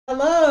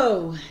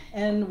Hello,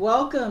 and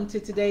welcome to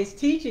today's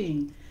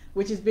teaching,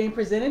 which is being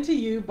presented to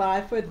you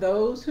by For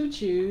Those Who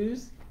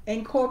Choose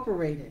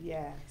Incorporated.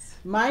 Yes.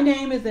 My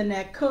name is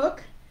Annette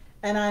Cook,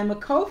 and I'm a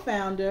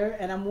co-founder,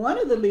 and I'm one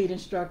of the lead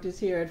instructors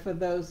here at For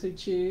Those Who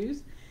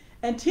Choose.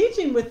 And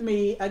teaching with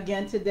me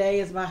again today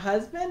is my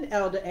husband,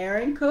 Elder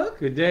Aaron Cook.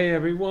 Good day,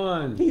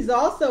 everyone. He's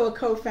also a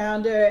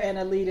co-founder and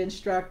a lead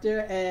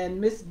instructor, and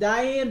Miss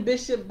Diane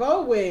Bishop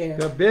Boware,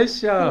 The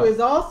Bishop, who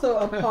is also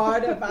a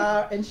part of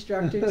our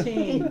instructor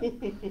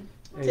team.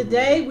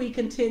 Today we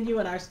continue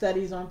in our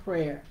studies on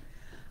prayer.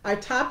 Our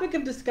topic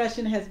of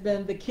discussion has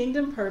been the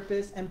kingdom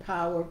purpose and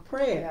power of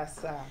prayer. Yes,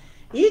 sir.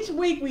 Each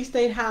week we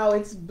state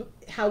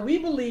how we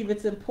believe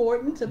it's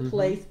important to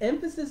place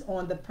emphasis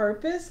on the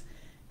purpose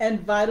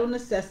and vital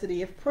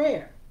necessity of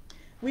prayer.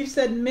 We've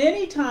said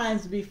many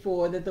times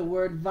before that the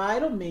word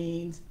vital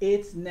means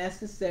it's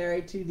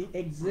necessary to the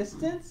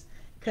existence,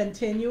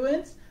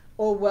 continuance,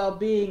 or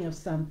well-being of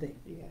something.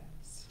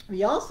 Yes.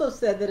 We also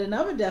said that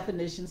another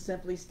definition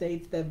simply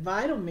states that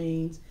vital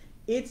means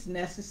it's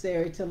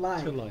necessary to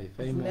life. To life,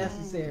 It's amen.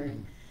 necessary.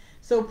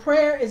 So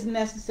prayer is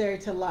necessary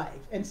to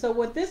life. And so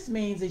what this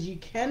means is you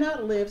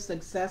cannot live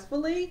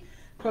successfully,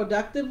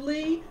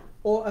 productively,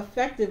 or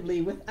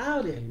effectively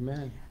without it.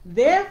 Amen.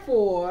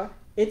 Therefore,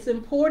 it's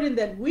important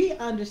that we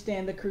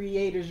understand the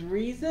Creator's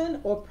reason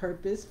or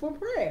purpose for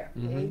prayer.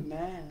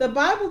 Amen. The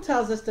Bible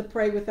tells us to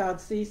pray without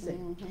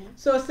ceasing.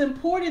 So it's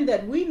important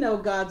that we know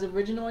God's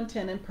original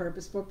intent and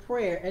purpose for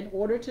prayer in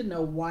order to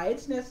know why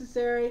it's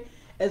necessary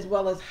as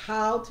well as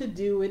how to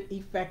do it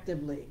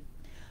effectively.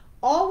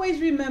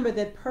 Always remember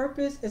that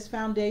purpose is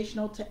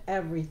foundational to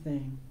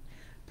everything.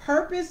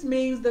 Purpose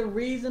means the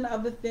reason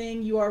of the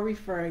thing you are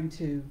referring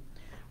to.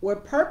 Where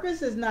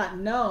purpose is not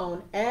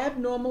known,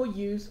 abnormal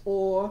use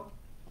or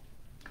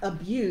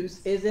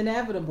abuse is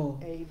inevitable.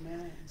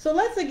 Amen. So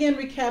let's again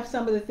recap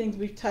some of the things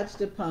we've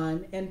touched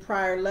upon in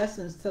prior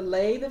lessons to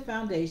lay the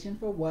foundation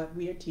for what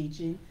we are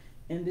teaching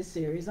in this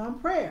series on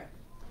prayer.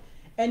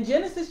 In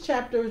Genesis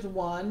chapters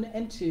 1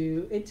 and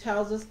 2, it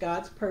tells us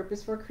God's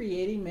purpose for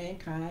creating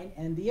mankind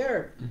and the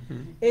earth.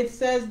 It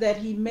says that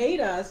he made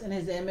us in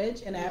his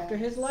image and after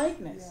his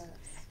likeness. Yes.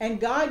 And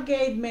God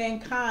gave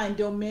mankind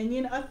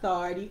dominion,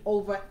 authority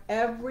over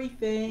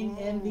everything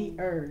in the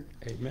earth.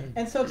 Amen.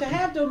 And so to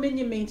have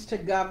dominion means to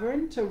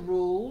govern, to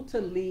rule,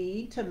 to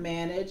lead, to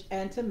manage,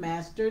 and to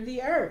master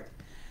the earth.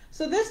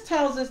 So this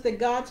tells us that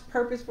God's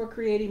purpose for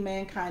creating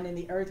mankind in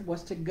the earth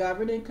was to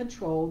govern and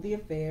control the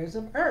affairs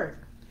of earth.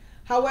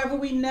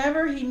 However, he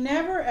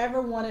never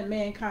ever wanted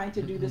mankind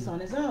to do this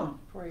on his own.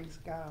 Praise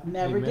God.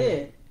 Never Amen.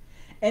 did.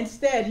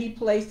 Instead, he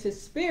placed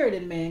his spirit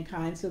in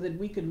mankind so that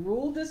we could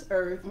rule this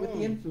earth with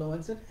the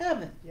influence of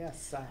heaven.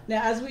 Yes, sir.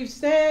 Now, as we've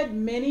said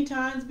many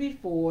times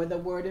before, the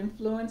word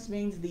influence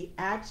means the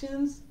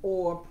actions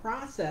or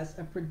process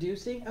of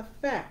producing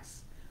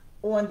effects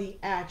on the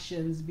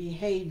actions,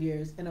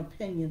 behaviors, and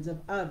opinions of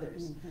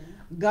others.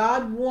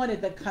 God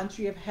wanted the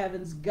country of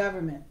heaven's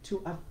government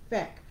to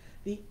affect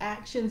the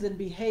actions and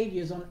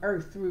behaviors on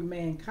earth through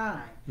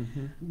mankind.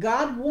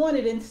 God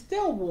wanted and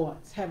still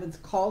wants heaven's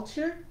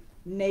culture,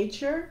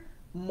 nature,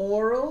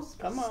 morals,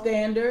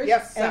 standards,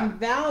 Yes, sir. and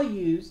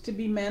values to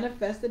be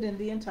manifested in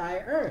the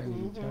entire earth. The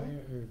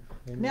entire earth.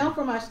 Amen. Now,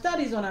 from our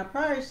studies on our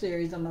prior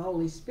series on the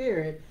Holy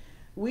Spirit,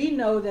 we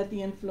know that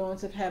the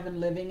influence of heaven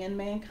living in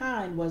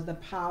mankind was the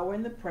power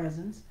and the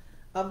presence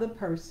of the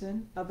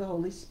person of the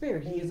Holy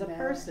Spirit. He is a Amen.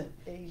 person.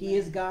 Amen. He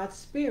is God's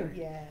Spirit.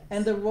 Yes.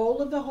 And the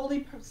role of the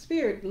Holy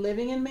Spirit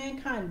living in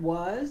mankind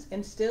was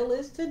and still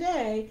is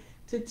today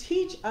to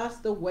teach us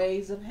the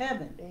ways of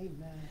heaven.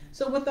 Amen.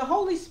 So with the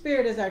Holy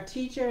Spirit as our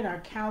teacher and our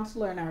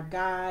counselor and our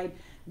guide,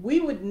 we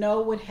would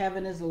know what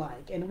heaven is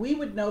like, and we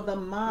would know the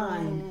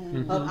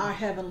mind of our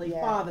Heavenly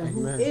Yes. Father,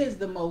 who Amen. is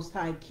the Most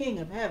High King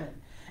of heaven.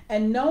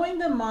 And knowing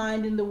the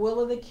mind and the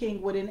will of the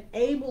King would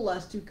enable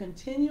us to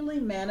continually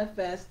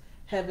manifest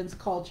heaven's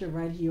culture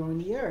right here on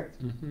the earth.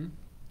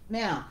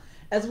 Now,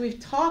 as we've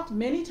talked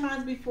many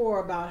times before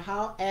about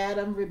how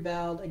Adam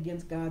rebelled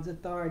against God's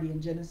authority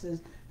in Genesis,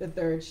 the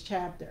 3rd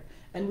chapter.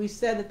 And we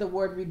said that the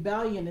word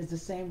rebellion is the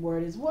same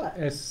word as what?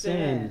 As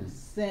sin.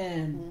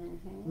 Sin.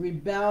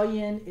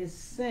 Rebellion is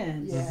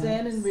sin. Yes.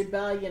 Sin and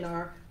rebellion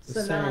are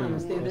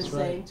synonymous. They're the That's same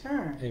right.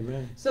 term.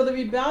 Amen. So the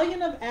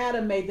rebellion of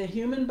Adam made the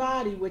human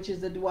body, which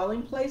is the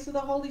dwelling place of the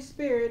Holy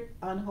Spirit,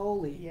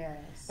 unholy.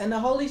 Yes. And the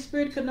Holy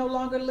Spirit could no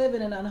longer live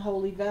in an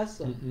unholy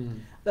vessel.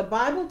 The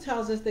Bible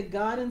tells us that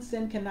God and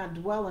sin cannot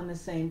dwell in the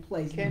same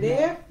place. Cannot.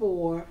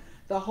 Therefore,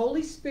 the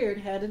Holy Spirit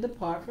had to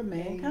depart from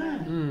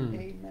mankind.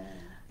 Amen.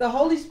 The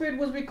Holy Spirit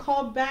was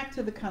recalled back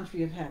to the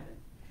country of heaven.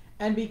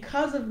 And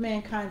because of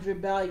mankind's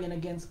rebellion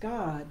against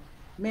God,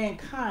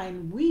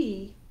 mankind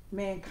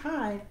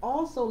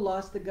also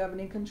lost the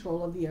governing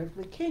control of the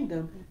earthly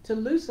kingdom to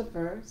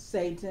Lucifer,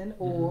 Satan,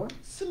 or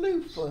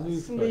Sleaford.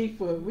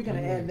 We're going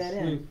to add that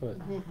in.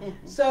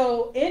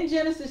 So in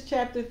Genesis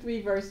chapter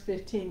 3, verse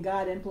 15,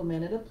 God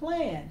implemented a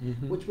plan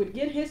which would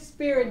get his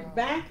spirit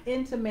back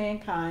into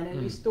mankind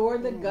and restore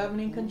the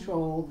governing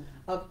control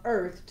of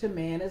earth to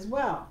man as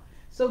well.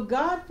 So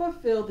God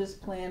fulfilled this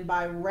plan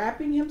by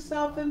wrapping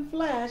himself in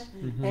flesh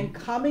and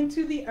coming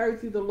to the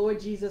earth through the Lord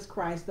Jesus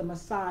Christ, the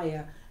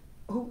Messiah,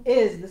 who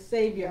is the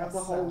Savior of the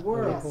whole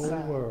world. The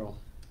whole world.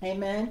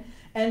 Amen.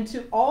 And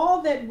to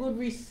all that would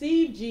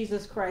receive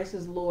Jesus Christ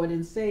as Lord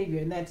and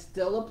Savior, and that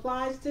still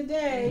applies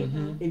today.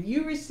 If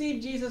you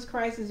receive Jesus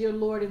Christ as your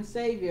Lord and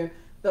Savior,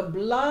 the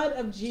blood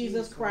of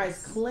Jesus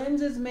Christ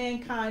cleanses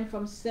mankind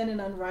from sin and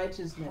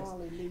unrighteousness.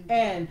 Hallelujah.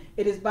 And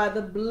it is by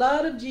the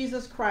blood of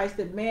Jesus Christ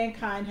that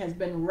mankind has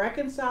been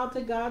reconciled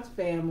to God's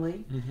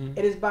family.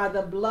 It is by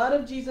the blood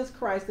of Jesus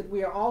Christ that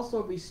we are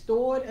also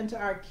restored into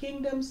our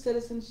kingdom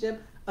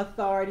citizenship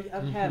authority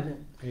of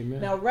heaven. Amen.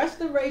 Now,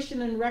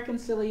 restoration and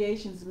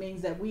reconciliations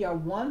means that we are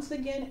once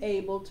again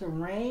able to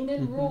reign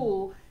and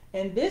rule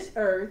in this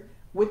earth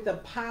with the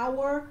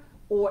power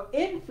or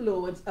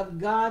influence of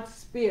God's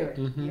Spirit.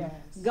 Yes.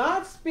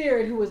 God's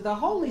Spirit, who is the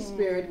Holy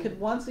Spirit, could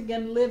once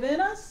again live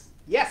in us,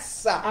 Yes,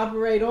 sir.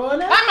 operate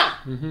on us,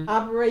 Come on.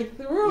 operate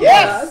through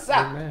Yes, us sir.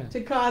 Amen.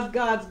 to cause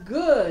God's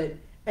good,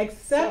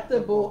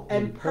 acceptable,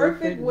 and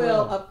perfect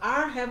will of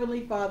our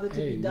Heavenly Father to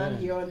be done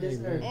here on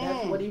this earth.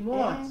 That's what He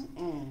wants.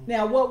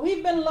 Now, what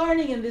we've been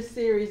learning in this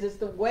series is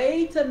the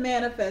way to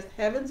manifest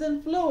heaven's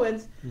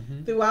influence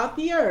throughout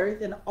the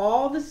earth and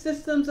all the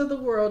systems of the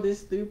world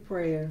is through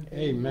prayer.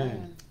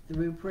 Amen.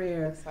 Through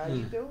prayer. That's how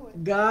you do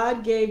it.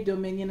 God gave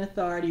dominion,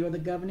 authority, or the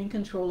governing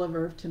control of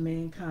earth to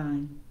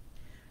mankind.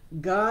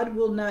 God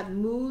will not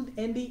move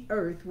in the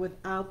earth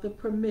without the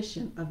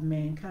permission of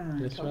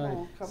mankind. That's Come right.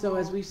 on, come So on.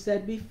 as we've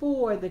said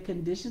before, the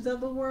conditions of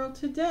the world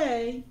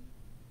today,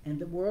 and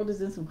the world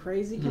is in some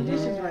crazy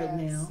conditions right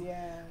now,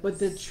 Yes. but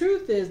the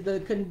truth is the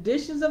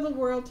conditions of the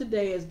world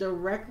today is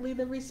directly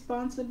the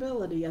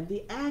responsibility of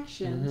the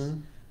actions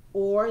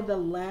or the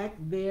lack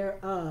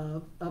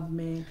thereof of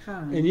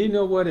mankind. And you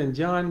know what? And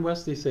John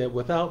Wesley said,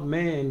 without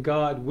man,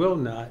 God will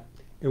not.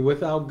 And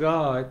without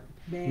God,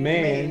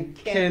 man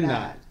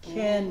cannot.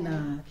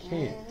 Cannot.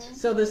 Can't.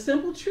 So the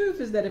simple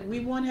truth is that if we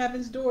want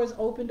heaven's doors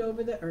opened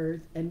over the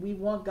earth and we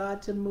want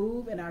God to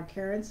move in our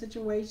current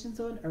situations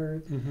on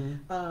earth,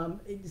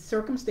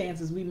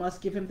 circumstances, we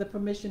must give him the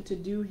permission to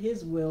do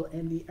his will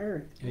in the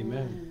earth.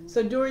 Amen.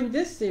 So during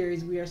this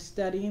series, we are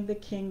studying the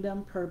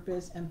kingdom,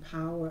 purpose, and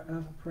power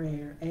of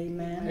prayer.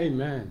 Amen.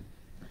 Amen.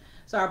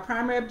 So our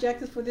primary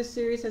objective for this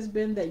series has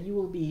been that you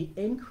will be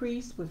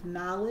increased with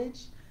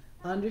knowledge,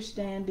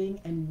 understanding,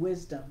 and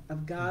wisdom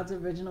of God's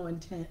original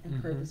intent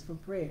and purpose for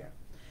prayer.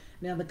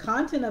 Now, the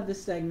content of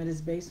this segment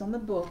is based on the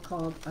book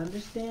called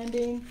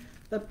Understanding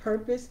the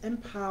Purpose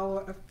and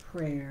Power of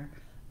Prayer,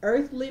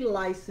 Earthly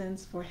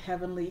License for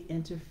Heavenly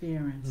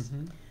Interference.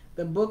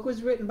 The book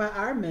was written by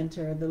our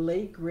mentor, the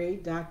late,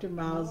 great Dr.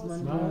 Myles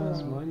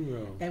Myles Munroe.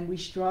 Munroe. And we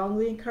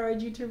strongly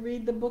encourage you to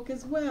read the book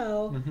as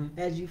well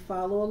as you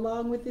follow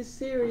along with this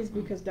series,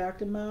 because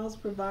Dr. Myles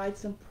provides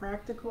some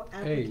practical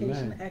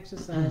application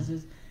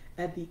exercises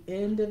at the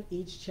end of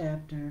each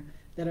chapter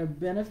that are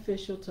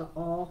beneficial to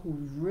all who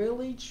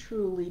really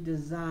truly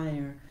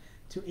desire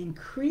to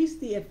increase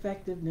the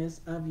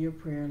effectiveness of your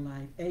prayer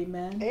life.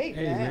 Amen.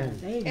 Amen.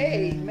 Amen.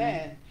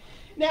 Amen.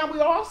 Now, we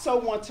also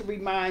want to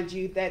remind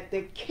you that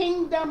the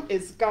kingdom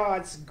is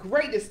God's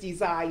greatest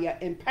desire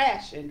and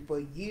passion for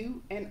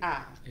you and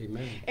I.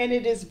 Amen. And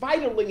it is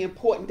vitally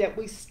important that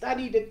we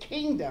study the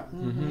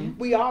kingdom.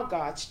 We are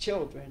God's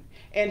children.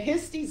 And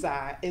his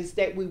desire is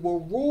that we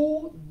will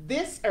rule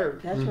this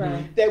earth. That's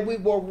right. That we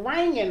will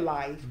reign in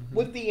life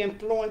with the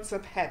influence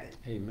of heaven.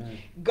 Amen.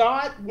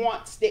 God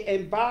wants the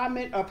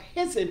environment of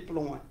his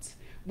influence,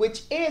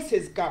 which is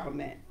his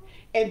government,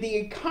 and the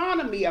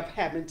economy of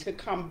heaven to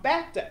come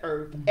back to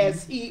earth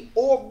as he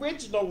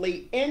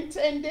originally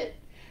intended,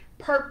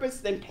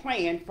 purposed, and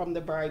planned from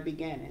the very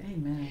beginning.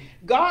 Amen.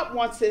 God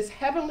wants his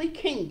heavenly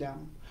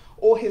kingdom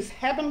or his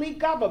heavenly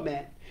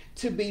government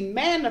to be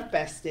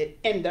manifested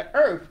in the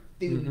earth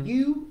through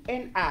you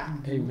and I.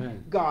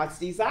 Amen. God's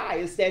desire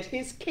is that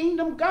his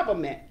kingdom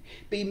government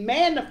be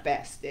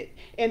manifested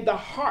in the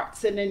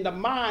hearts and in the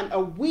mind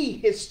of we,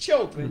 his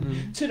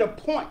children, to the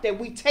point that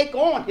we take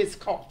on his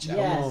culture,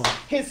 Yes.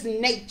 his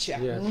nature,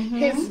 Yes.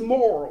 his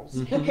morals,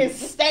 his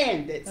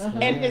standards,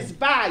 and his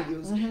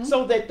values,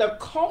 so that the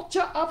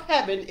culture of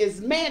heaven is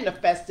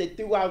manifested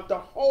throughout the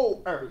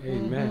whole earth.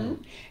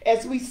 Amen.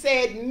 As we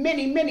said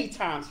many, many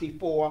times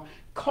before,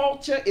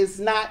 culture is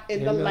not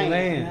in the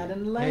land, Not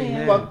in the land.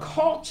 Amen. but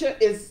culture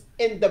is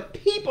in the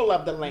people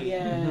of the land.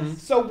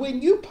 Yes. So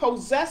when you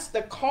possess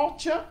the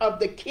culture of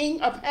the King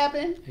of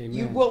Heaven,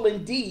 you Amen. will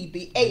indeed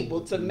be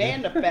able to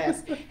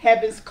manifest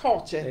heaven's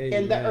culture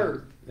in the Amen.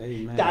 earth.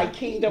 Amen. Thy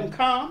kingdom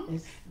come,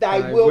 Yes.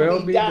 thy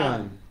will be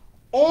done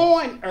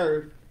on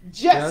earth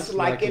just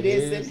like it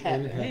is in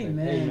heaven.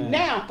 Amen.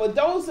 Now, for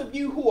those of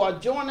you who are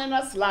joining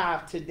us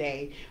live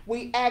today,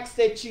 we ask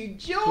that you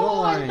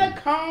join the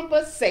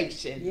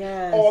conversation.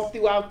 Yes. All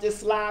throughout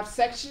this live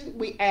section,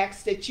 we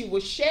ask that you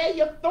will share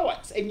your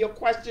thoughts and your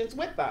questions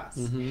with us.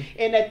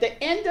 And at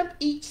the end of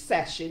each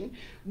session,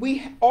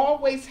 we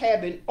always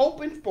have an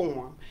open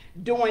forum.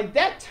 During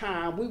that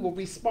time, we will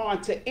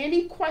respond to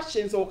any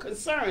questions or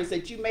concerns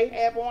that you may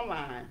have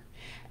online.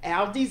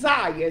 Our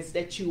desire is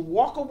that you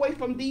walk away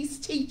from these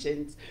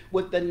teachings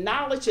with the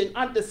knowledge and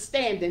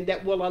understanding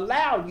that will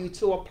allow you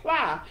to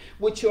apply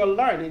what you're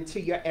learning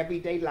to your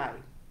everyday life.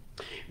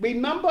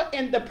 Remember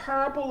in the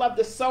parable of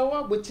the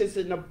sower, which is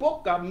in the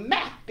book of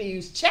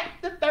Matthew,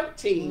 chapter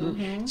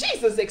 13,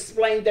 Jesus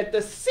explained that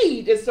the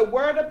seed is the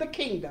word of the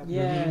kingdom,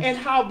 and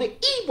how the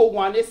evil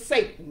one is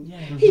Satan.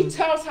 He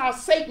tells how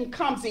Satan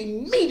comes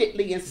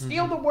immediately and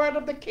steals the word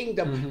of the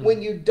kingdom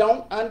when you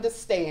don't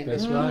understand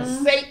it. Right.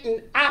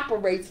 Satan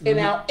operates in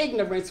our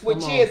ignorance,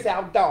 which is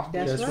our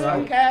darkness. That's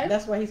right. Okay?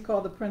 That's why he's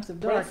called the Prince of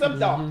Darkness. Prince of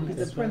Darkness.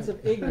 He's the Prince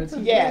of Ignorance.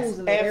 He Yes, rules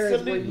in the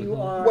areas absolutely.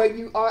 where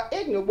you are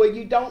ignorant, where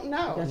you don't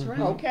know. That's right.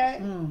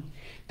 Okay?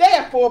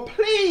 Therefore,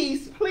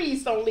 please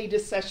don't leave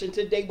this session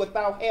today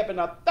without having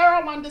a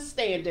thorough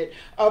understanding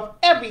of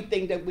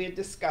everything that we've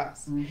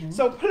discussed.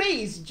 So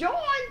please join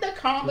the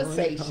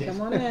conversation.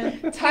 Come on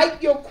in.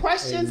 Type your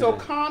questions or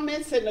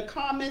comments in the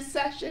comment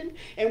section,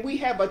 and we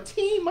have a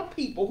team of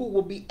people who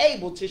will be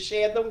able to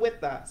share them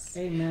with us.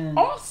 Amen.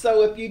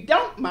 Also, if you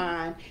don't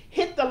mind,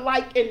 hit the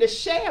like and the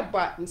share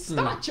button.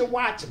 Start your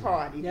watch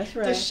party. That's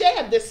right. To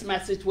share this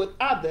message with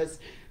others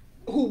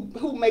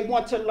who may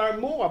want to learn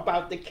more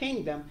about the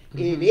kingdom.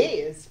 It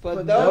is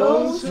for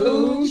those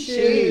who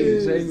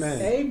choose.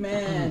 Amen.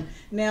 Amen.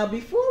 Now,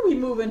 before we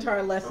move into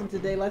our lesson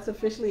today, let's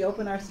officially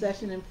open our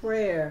session in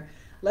prayer.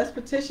 Let's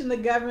petition the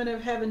government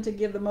of heaven to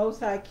give the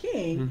Most High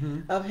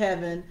King of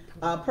heaven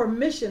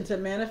permission to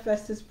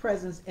manifest his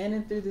presence in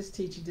and through this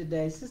teaching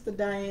today. Sister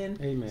Diane,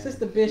 Amen.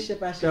 Sister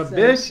Bishop, I should The say.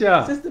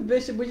 Bishop. Sister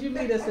Bishop, would you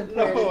lead us in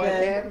prayer Lord,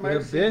 today? have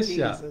mercy, The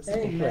Bishop. Jesus.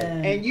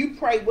 Amen. And you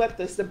pray with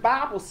us. The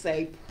Bible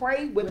say,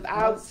 pray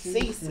without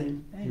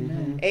ceasing.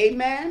 Amen.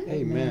 Amen.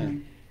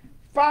 Amen.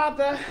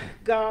 Father,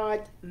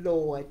 God,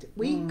 Lord,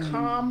 we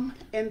come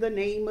in the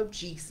name of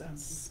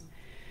Jesus,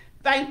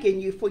 thanking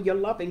you for your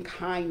loving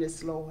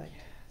kindness, Lord.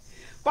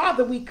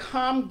 Father, we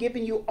come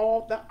giving you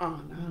all the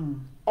honor,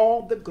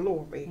 all the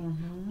glory,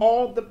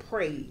 all the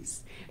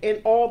praise,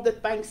 and all the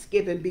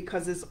thanksgiving,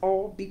 because it's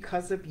all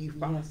because of you,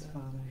 Father. Yes,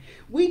 Father.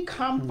 We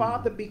come,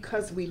 Father,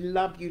 because we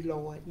love you,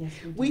 Lord. Yes,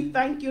 we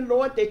thank you,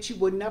 Lord, that you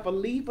will never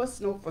leave us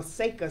nor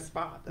forsake us,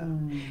 Father.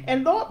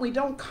 And Lord, we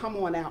don't come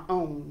on our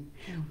own.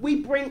 We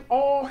bring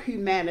all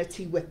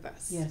humanity with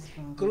us. Yes,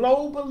 Father.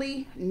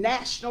 Globally,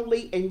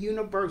 nationally, and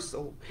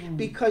universal,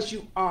 because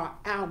you are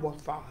our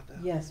Father.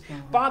 Yes,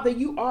 Father. Father,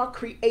 you are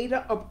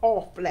creator of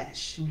all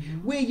flesh.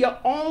 We're your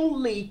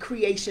only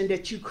creation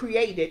that you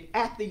created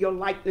after your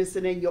likeness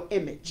and in your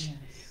image. Yes.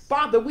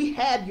 Father, we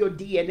have your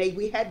DNA,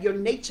 we have your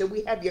nature,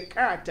 we have your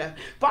character.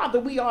 Father,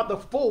 we are the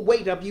full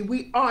weight of you.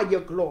 We are your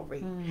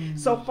glory.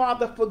 So,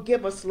 Father,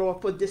 forgive us,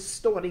 Lord, for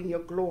distorting your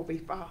glory,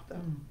 Father.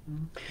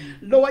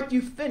 Lord,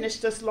 you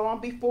finished us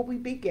long before we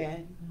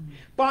began.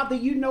 Father,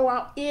 you know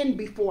our end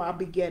before our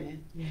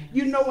beginning. Yes.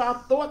 You know our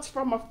thoughts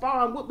from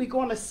afar and what we're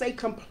going to say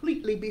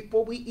completely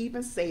before we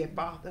even say it,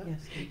 Father. Yes,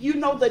 you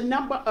know the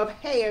number of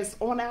hairs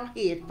on our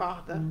head,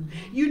 Father.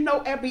 You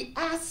know every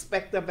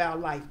aspect of our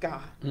life,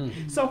 God.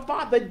 So,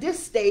 Father,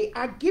 this day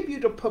I give you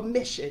the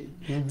permission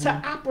to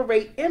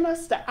operate in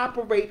us, to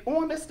operate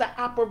on us, to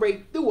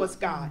operate through us,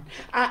 God.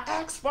 I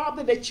ask,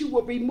 Father, that you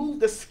will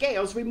remove the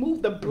scales,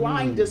 remove the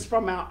blinders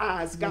from our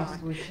eyes, God,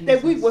 Yes,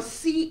 that we will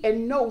see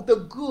and know the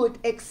good,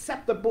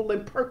 acceptable,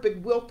 and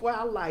perfect will for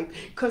our life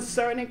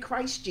concerning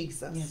Christ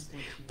Jesus. Yes,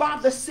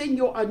 Father, send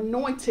your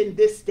anointing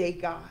this day,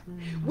 God.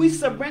 We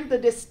surrender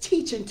this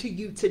teaching to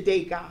you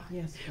today, God.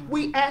 Yes, Father.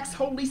 We ask,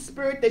 Holy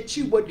Spirit, that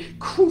you would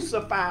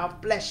crucify our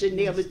flesh and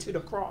nail it to the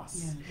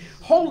cross. Yes.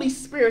 Holy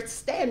Spirit,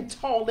 stand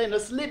tall in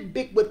us, live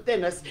big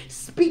within us,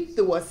 speak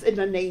through us in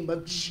the name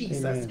of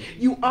Jesus. Amen.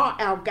 You are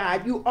our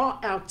guide, you are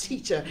our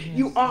teacher,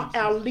 you are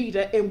our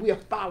leader, and we are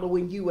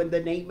following you in the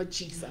name of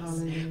Jesus.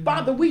 Hallelujah.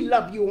 Father, we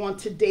love you on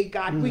today,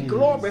 God. We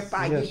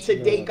glorify you Yes,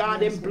 today, Lord.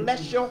 God, and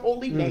bless your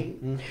holy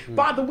name.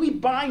 Father, we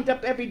bind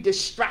up every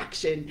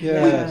distraction.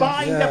 Yes, We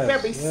bind up yes,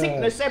 every yes.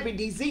 sickness, every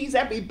disease,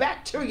 every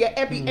bacteria,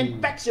 every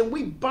infection.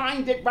 We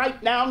bind it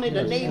right now in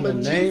the name in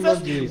of the name Jesus.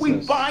 of Jesus. We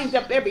bind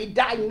up every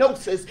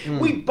diagnosis.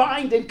 We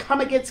bind and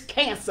come against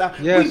cancer.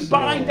 Yes, we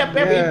bind Lord. up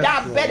every Yes,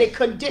 diabetic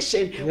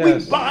condition.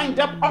 Yes. We bind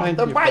up Thank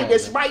you,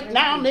 arthritis Father. right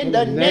now in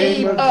the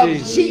name of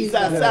Jesus.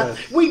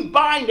 Yes. We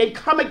bind and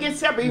come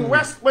against every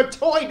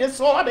respiratory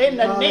disorder in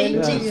the name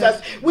of Hallelujah.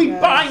 Jesus. We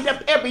Yes. bind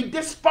up every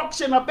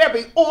dysfunction of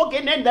every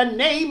organ in the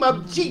name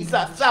of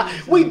Jesus.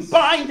 We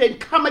bind and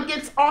come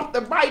against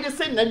arthritis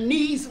in the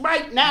knees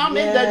right now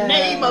in the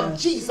name of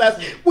Yes. Jesus.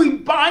 We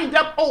bind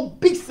up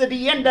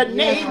obesity in the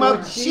name Lord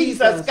of Jesus,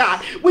 Jesus.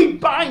 God. We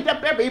bind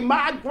up every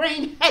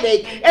migraine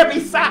headache, every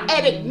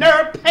sciatic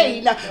nerve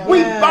pain.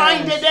 We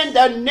bind it in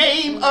the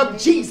name of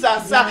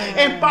Jesus.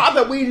 And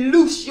Father, we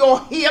loose your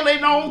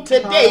healing on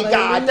today,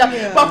 God.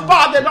 Hallelujah. But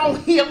Father,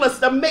 don't heal us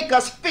to make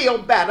us feel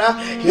better.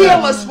 Heal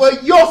us for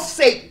your your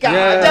sake, God.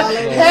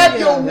 Yes, Have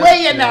your Lord.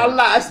 way Yes, in our Lord.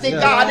 lives, dear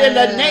Yes. God, in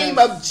the name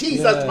of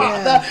Jesus, Yes.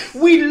 Father.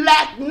 We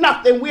lack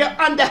nothing. We are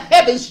under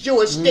heaven's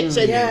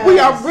jurisdiction. Yes. We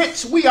are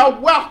rich. We are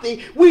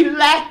wealthy. We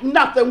lack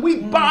nothing. We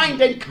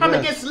bind and come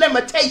Yes. against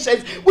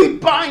limitations. We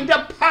bind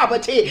up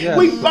poverty. Yes.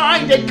 We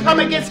bind and come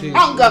against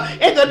hunger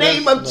in the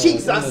name of Lord.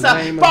 Jesus. In the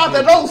name of Father,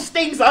 Jesus. those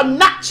things are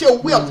not your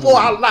will for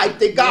our life,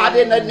 dear God,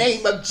 in the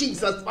name of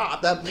Jesus,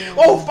 Father.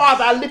 Oh,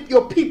 Father, I lift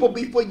your people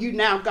before you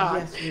now,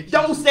 God. Yes,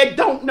 Those that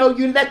don't know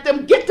you, let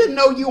them get to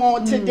know you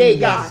on today,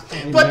 God.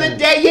 For the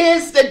day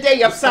is the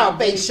day of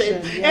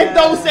salvation. And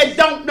those that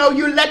don't know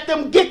you, let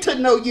them get to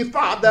know you,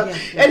 Father.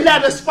 And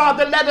let us,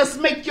 Father, let us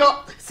make your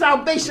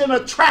salvation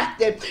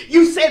attractive.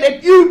 You said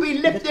if you be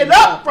lifted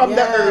up from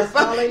the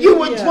earth, you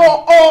would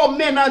draw all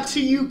men unto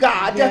you,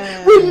 God.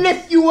 We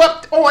lift you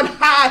up on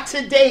high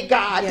today,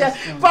 God.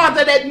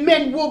 Father, that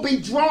men will be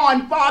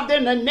drawn, Father,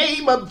 in the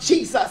name of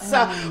Jesus.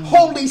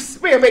 Holy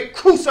Spirit,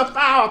 crucify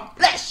our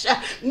flesh,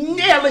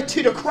 nail it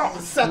to the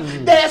cross.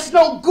 There's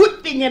no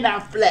good thing in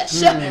our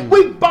flesh.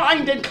 We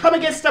bind and come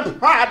against the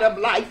pride of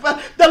life,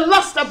 the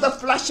lust of the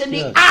flesh, and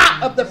the eye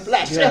of the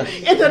flesh.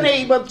 In the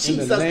name of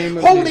Jesus.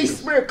 Holy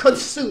Spirit,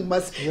 consume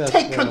us.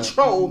 Take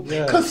control.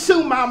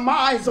 Consume our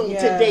minds on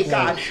today,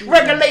 God.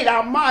 Regulate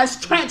our minds.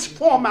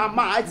 Transform our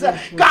minds.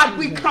 God,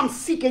 we come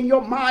seeking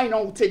your mind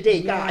on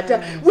today, God.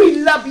 We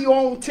love you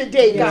on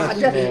today, God.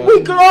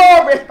 We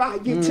glorify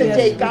you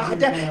today,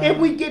 God.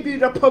 And we give you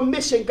the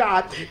permission,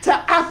 God, to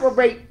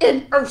operate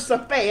in earth's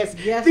affairs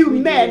through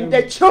men,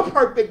 that your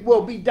perfect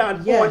will be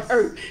done on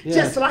earth,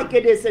 just like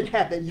it is in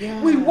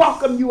heaven. We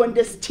welcome you in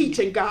this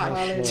teaching,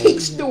 God.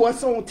 Teach through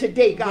us on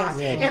today, God.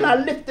 And I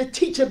lift the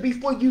teacher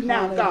before you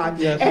now,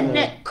 God. And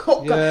that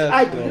cook,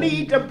 I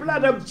plead the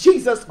blood of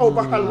Jesus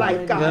over her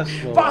life, God.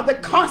 Father,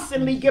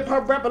 constantly give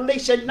her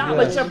revelation,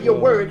 knowledge of your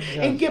word,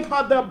 and give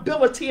her the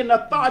ability and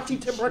authority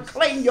to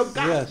proclaim your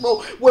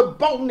gospel with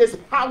boldness,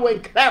 power,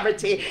 and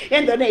clarity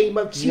in the name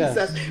of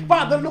Jesus.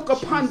 Father, look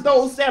upon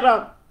those that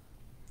are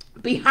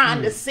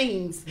behind the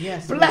scenes.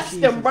 Bless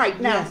them right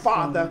now,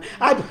 Father.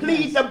 I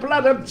plead the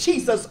blood of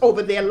Jesus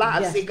over their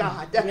lives,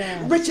 God.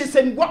 Riches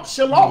and wealth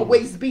shall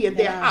always be in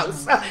their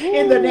house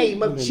in the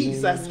name of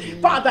Jesus.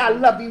 Father, I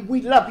love you.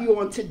 We love you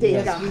on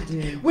today,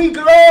 God. We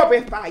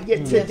glorify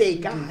you today,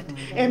 God,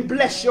 and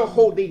bless your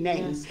holy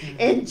name.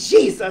 In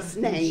Jesus'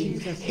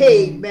 name,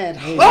 amen.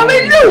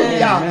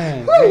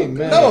 Hallelujah.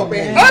 Glory.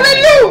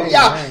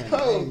 Hallelujah.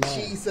 Oh,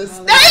 Jesus.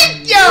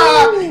 Thank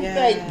you.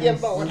 Thank you,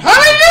 Lord.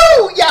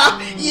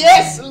 Hallelujah.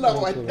 Yes,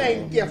 Lord.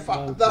 Thank you,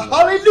 Father.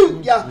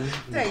 Hallelujah.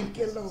 Thank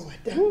you,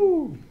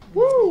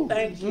 Lord.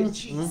 Thank you,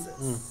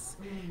 Jesus.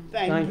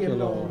 Thank you,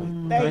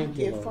 Lord. Thank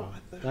you, Father.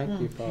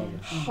 Thank you, Father.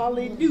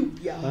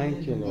 Hallelujah.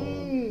 Thank you,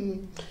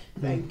 Lord.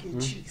 Thank you,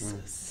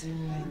 Jesus.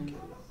 Thank you,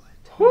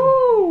 Lord.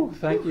 Woo!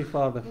 Thank you,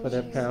 Father, for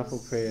that powerful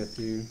prayer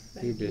through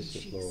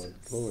Bishop, Lord.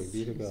 Glory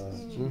be to God.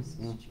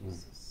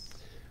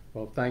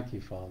 Well, thank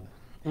you, Father.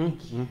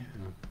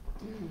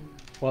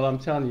 Well, I'm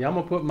telling you, I'm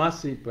going to put my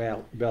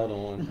seatbelt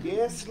on.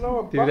 Yes,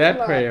 Lord. Through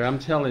that prayer, I'm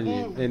telling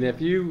you. And if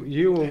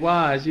you were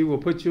wise, you will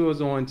put yours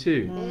on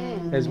too.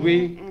 As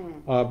we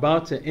are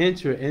about to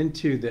enter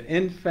into the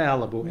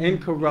infallible,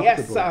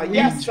 incorruptible,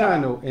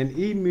 eternal, and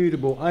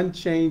immutable,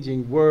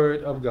 unchanging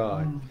Word of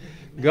God.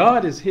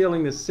 God is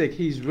healing the sick.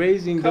 He's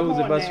raising those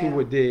of us who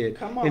were dead.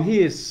 And He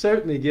is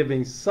certainly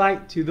giving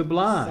sight to the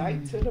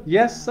blind.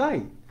 Yes,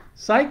 sight.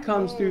 Sight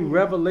comes through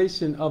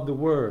revelation of the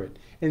Word.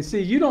 And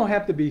see, you don't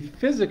have to be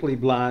physically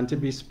blind to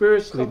be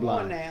spiritually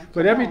blind.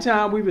 But every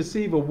time we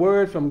receive a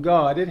word from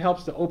God, it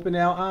helps to open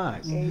our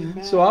eyes.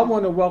 So I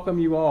want to welcome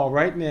you all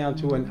right now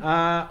to an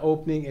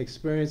eye-opening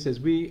experience as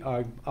we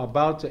are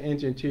about to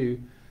enter into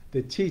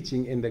the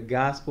teaching in the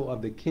gospel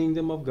of the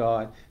kingdom of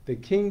God, the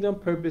kingdom,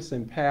 purpose,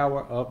 and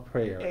power of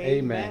prayer.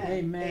 Amen.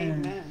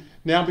 Amen.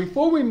 Now,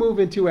 before we move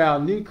into our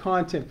new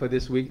content for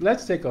this week,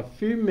 let's take a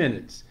few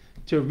minutes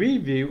to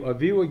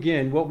review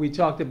again what we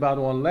talked about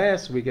on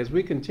last week as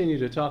we continue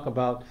to talk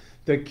about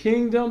the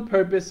kingdom,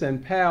 purpose,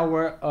 and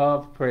power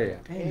of prayer.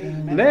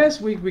 Amen.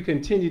 Last week we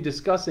continued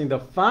discussing the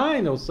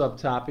final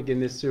subtopic in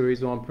this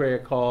series on prayer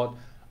called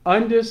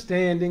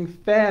Understanding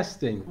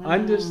Fasting.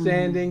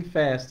 Understanding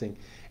Fasting.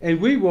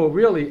 And we will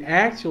really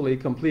actually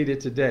complete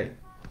it today.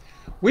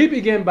 We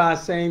begin by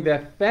saying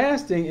that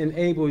fasting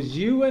enables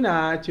you and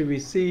I to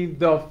receive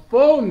the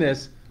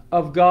fullness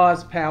of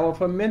God's power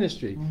for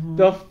ministry.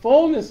 The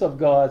fullness of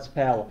God's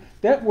power.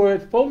 That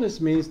word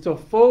fullness means to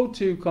full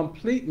to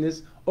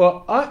completeness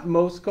or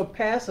utmost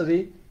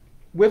capacity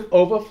with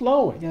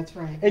overflowing. That's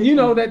right. And you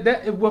know that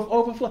with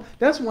overflow,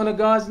 that's one of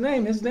God's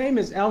name. His name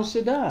is El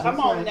Shaddai. Come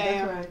on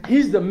now. Right.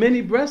 He's the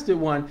many-breasted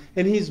one,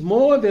 and He's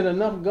more than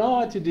enough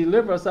God to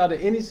deliver us out of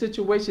any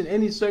situation,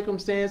 any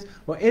circumstance,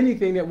 or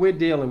anything that we're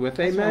dealing with.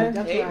 Amen?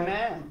 That's right.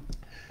 Amen.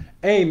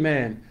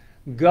 Amen.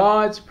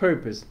 God's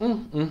purpose.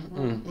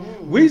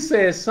 We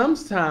said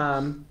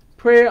sometimes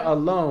prayer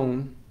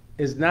alone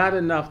is not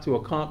enough to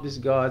accomplish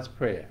God's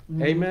prayer.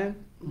 Amen.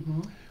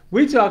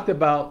 We talked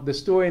about the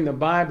story in the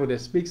Bible that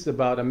speaks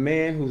about a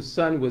man whose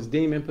son was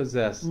demon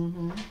possessed.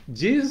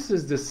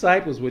 Jesus'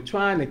 disciples were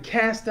trying to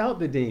cast out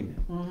the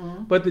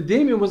demon, but the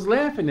demon was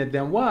laughing at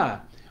them. Why?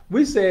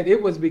 We said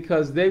it was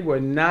because they were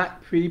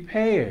not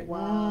prepared.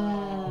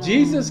 Wow.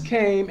 Jesus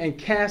came and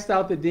cast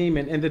out the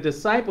demon, and the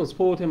disciples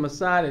pulled him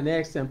aside and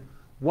asked him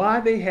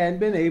why they hadn't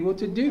been able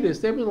to do this.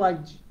 They were like,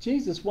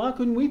 Jesus, why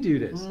couldn't we do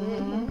this?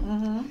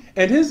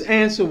 And his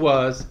answer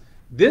was,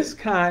 this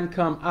kind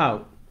come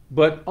out,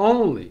 but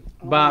only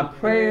by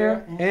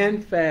prayer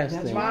and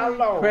fasting. That's my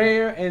Lord.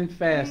 Prayer and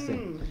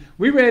fasting.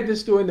 We read this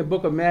story in the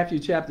book of Matthew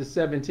chapter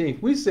 17.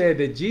 We said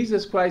that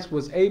Jesus Christ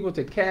was able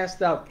to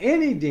cast out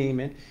any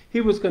demon he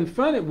was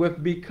confronted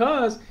with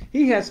because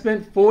he had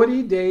spent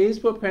 40 days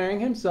preparing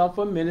himself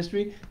for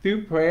ministry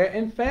through prayer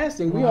and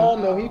fasting. We all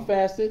know he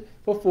fasted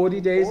for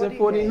 40 days and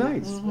 40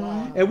 nights.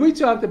 Wow. And we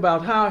talked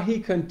about how he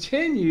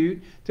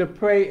continued to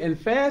pray and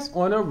fast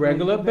on a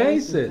regular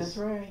basis. That's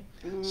right.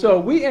 So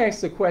we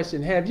asked the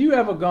question, have you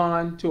ever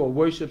gone to a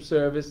worship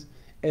service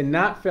and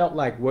not felt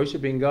like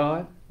worshiping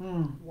God?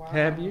 Wow.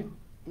 Have you?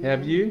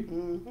 Have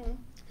you?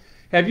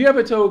 Have you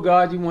ever told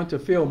God you want to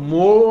feel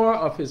more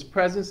of his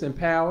presence and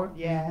power?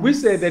 Yes. We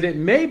said that it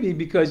may be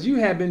because you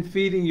have been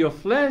feeding your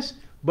flesh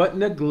but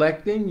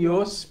neglecting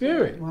your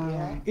spirit. Wow.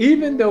 Yeah.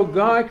 Even though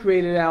God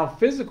created our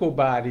physical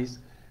bodies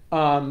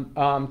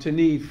to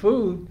need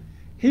food,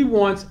 he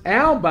wants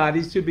our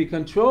bodies to be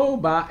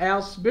controlled by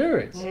our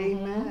spirits.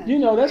 Amen. You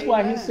know, that's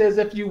why he Amen. says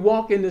if you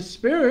walk in the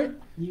spirit,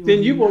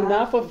 then you will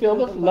not fulfill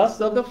the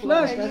lust of the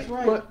flesh. That's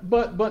right.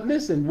 But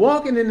listen,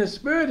 walking in the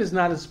spirit is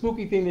not a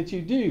spooky thing that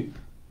you do.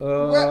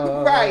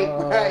 Right.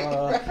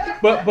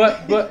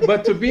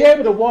 But to be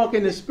able to walk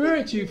in the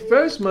spirit, you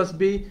first must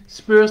be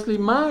spiritually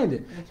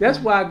minded. That's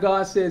why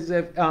God says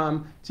that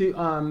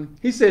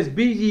he says,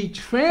 be ye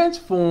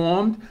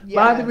transformed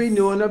by the Yes.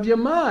 renewing of your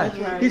mind.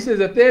 That's right. He says,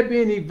 if there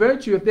be any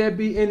virtue, if there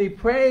be any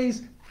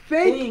praise,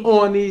 think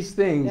on these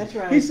things. That's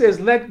right. He says,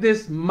 let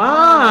this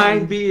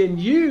mind be in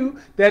you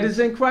that is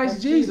in Christ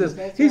That's Jesus.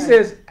 That's He right.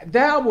 says,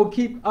 thou will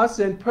keep us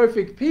in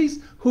perfect peace,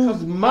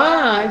 whose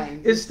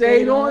mind is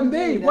stayed on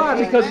thee. Why?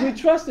 That's Because right. we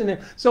trust in him.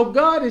 So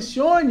God is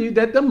showing you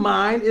that the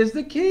mind is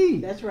the key.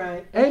 That's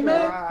right.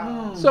 Amen.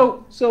 Wow.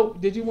 So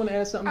did you want to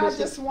add something? I Bishop?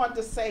 just want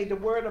to say the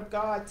word of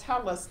God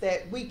tell us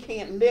that we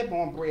can't live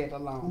on bread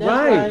alone. That's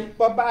Right.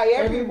 But by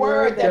every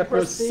word that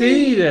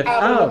proceedeth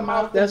out of the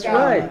mouth That's of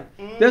God.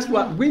 right. That's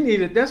why we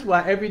need it. That's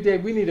why every day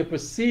we need a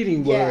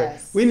preceding word.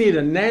 Yes. We need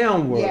a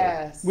noun word.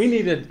 Yes. We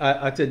need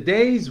a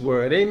today's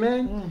word.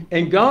 Amen.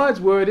 And God's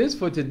word is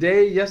for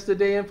today,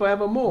 yesterday, and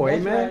forevermore.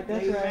 That's Amen. right.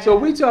 That's right. So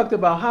we talked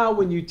about how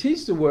when you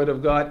teach the word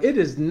of God, it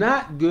is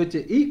not good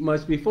to eat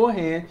much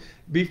beforehand,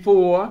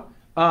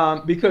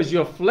 because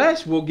your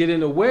flesh will get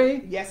in the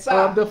way Yes, sir.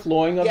 of the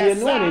flowing of Yes,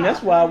 the anointing. sir.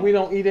 That's why we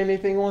don't eat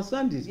anything on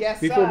Sundays.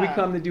 Yes, Before we sir.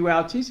 come to do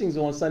our teachings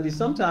on Sundays,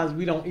 sometimes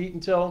we don't eat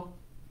until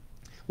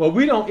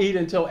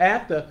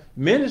after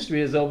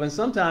ministry is over, and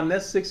sometimes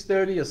that's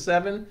 6:30 or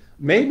 7,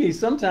 maybe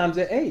sometimes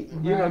at 8,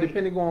 Right.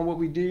 depending on what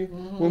we do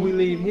when we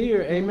leave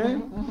here.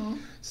 Amen.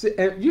 So,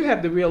 and you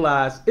have to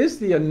realize it's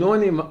the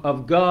anointing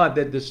of God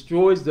that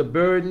destroys the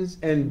burdens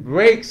and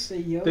breaks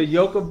the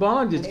yoke of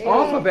bondage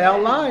off of our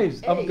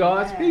lives of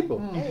God's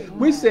people.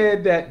 We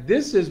said that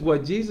this is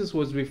what Jesus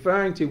was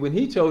referring to when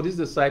he told his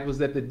disciples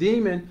that the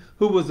demon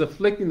who was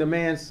afflicting the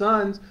man's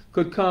sons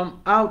could come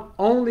out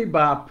only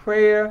by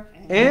prayer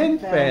and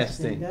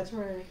fasting. That's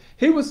right.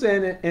 He was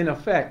saying, in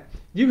effect,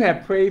 you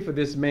have prayed for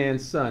this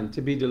man's son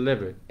to be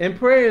delivered, and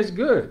prayer is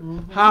good.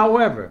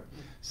 However,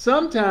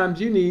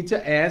 sometimes you need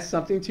to add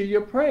something to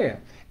your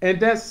prayer, and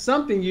that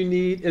something you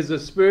need is a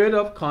spirit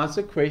of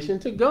consecration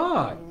to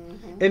God,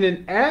 and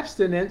an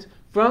abstinence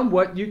from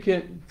what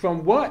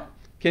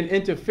can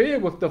interfere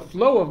with the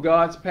flow of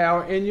God's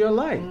power in your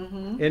life.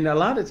 And a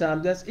lot of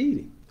times that's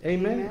eating,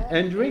 amen,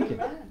 and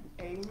drinking.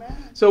 Amen.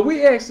 So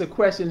we asked the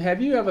question,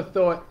 have you ever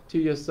thought to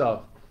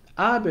yourself,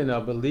 I've been a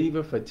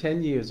believer for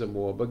 10 years or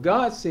more, but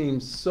God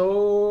seems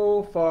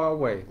so far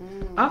away.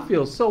 I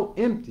feel so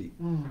empty.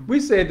 We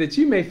said that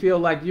you may feel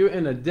like you're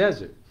in a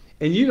desert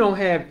and you don't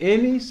have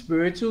any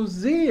spiritual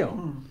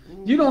zeal.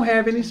 You don't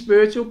have any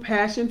spiritual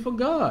passion for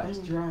God. It's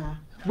dry.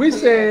 We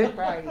said,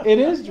 Right. it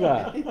is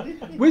dry.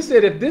 We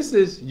said, if this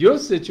is your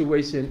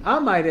situation, I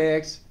might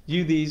ask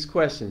you these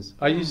questions.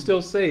 Are you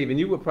still saved? And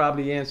you would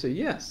probably answer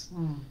yes.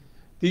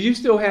 Do you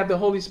still have the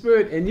Holy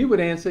Spirit? And you would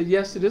answer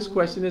yes to this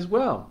question as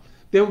well.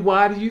 Then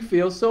why do you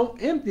feel so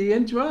empty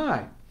and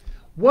dry?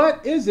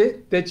 What is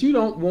it that you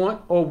don't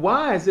want, or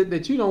why is it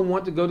that you don't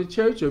want to go to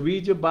church or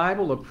read your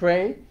Bible or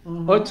pray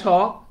or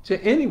talk to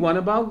anyone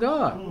about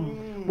God?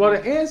 Well,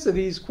 to answer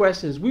these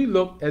questions, we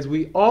look, as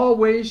we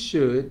always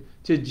should,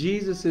 to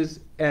Jesus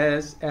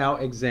as our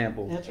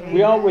example. That's right.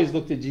 We always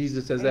look to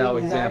Jesus as our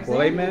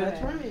example. Amen?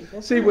 That's right.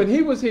 That's See, right. when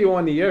he was here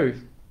on the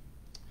earth,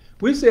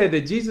 we said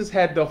that Jesus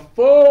had the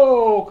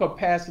full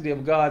capacity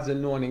of God's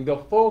anointing, the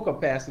full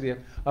capacity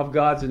of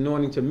God's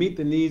anointing to meet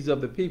the needs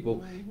of the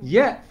people.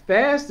 Yet,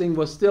 fasting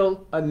was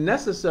still a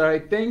necessary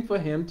thing for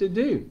him to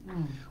do.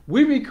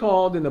 We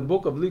recalled in the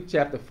book of Luke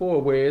chapter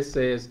 4 where it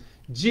says,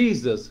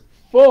 Jesus,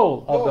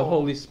 full of the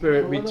Holy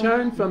Spirit,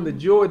 returned from the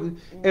Jordan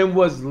and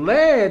was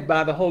led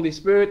by the Holy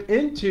Spirit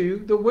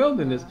into the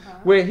wilderness,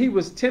 where he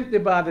was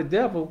tempted by the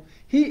devil.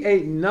 He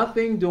ate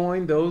nothing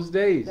during those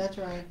days. That's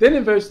right. Then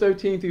in verse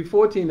 13 through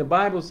 14, the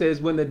Bible says,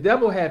 when the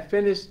devil had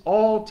finished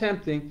all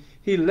tempting,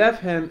 he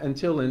left him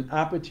until an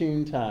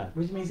opportune time.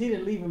 Which means he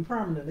didn't leave him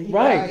permanently. He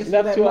Right.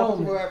 left to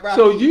Right.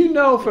 So you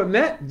know from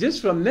that,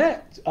 just from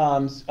that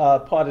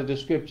part of the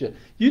scripture,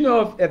 you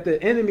know if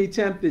the enemy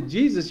tempted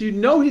Jesus, you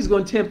know he's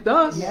going to tempt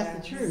us.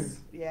 That's the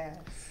truth. Yes.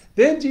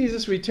 Then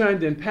Jesus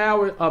returned in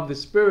power of the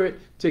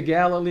Spirit to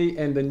Galilee,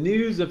 and the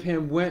news of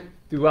him went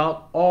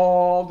throughout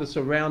all the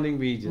surrounding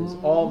regions,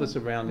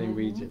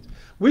 regions.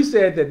 We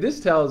said that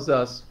this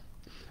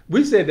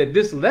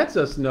lets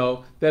us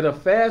know that a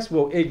fast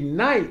will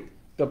ignite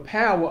the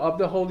power of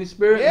the Holy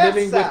Spirit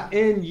living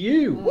within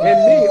you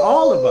and me,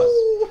 all of us.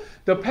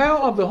 The power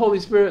of the Holy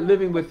Spirit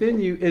living within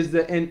you is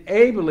the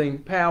enabling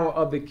power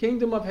of the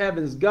kingdom of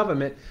heaven's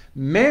government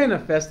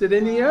manifested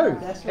in the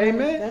earth. That's right.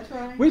 Amen. That's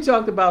right. We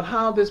talked about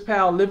how this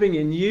power living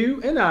in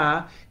you and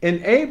I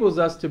enables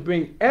us to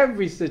bring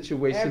every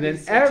situation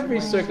and every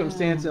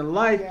circumstance in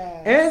life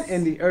and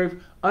in the earth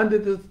under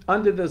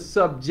the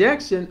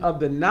subjection of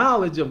the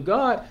knowledge of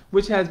God,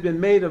 which has been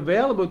made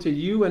available to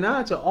you and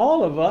I, to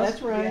all of us,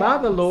 by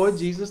the Lord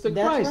Jesus the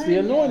Christ, the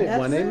anointed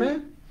one.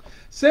 Amen.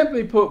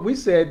 Simply put, we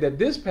said that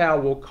this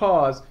power will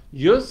cause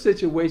your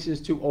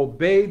situations to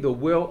obey the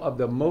will of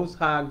the Most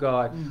High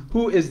God,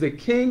 who is the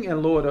King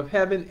and Lord of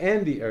heaven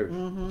and the earth.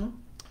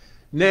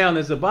 Now,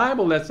 as the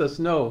Bible lets us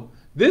know,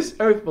 this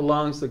earth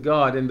belongs to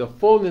God and the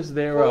fullness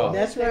thereof.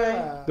 That's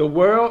right. The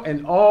world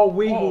and all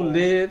we who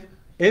live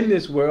in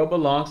this world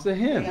belongs to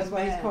him. That's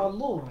why he's called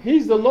Lord.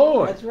 He's the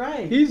Lord. That's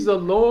right. He's the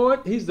Lord.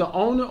 He's the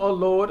owner or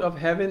Lord of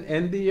heaven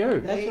and the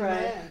earth. That's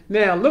right.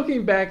 Now,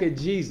 looking back at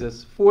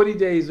Jesus 40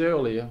 days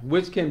earlier,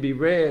 which can be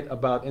read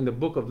about in the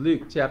book of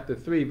Luke, chapter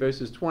 3,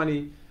 verses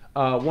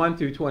 21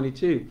 through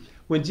 22,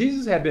 when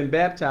Jesus had been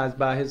baptized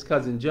by his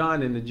cousin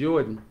John in the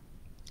Jordan,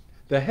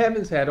 the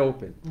heavens had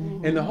opened,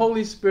 and the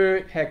Holy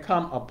Spirit had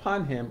come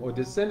upon him or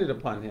descended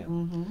upon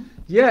him.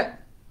 Yet,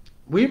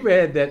 we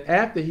read that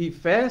after he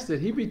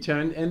fasted, he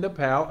returned in the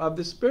power of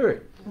the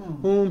Spirit,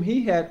 whom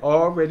he had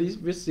already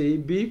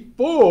received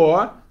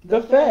before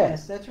the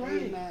fast. That's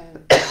right.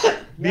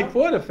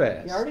 Before the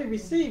fast. You already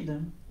received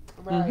him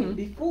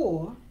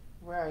before.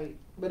 Right.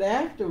 But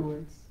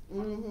afterwards,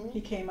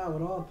 he came out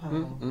with all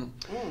power.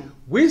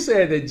 We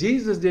said that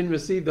Jesus didn't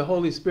receive the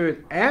Holy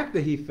Spirit after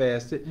he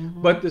fasted,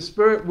 but the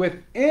Spirit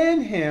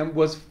within him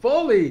was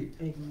fully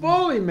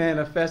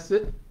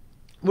manifested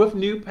with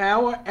new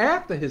power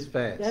after his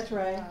fast. That's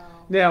right.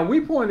 Now, we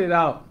pointed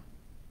out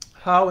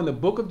how in the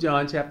book of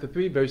John, chapter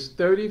 3, verse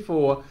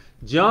 34,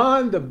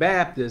 John the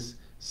Baptist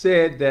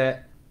said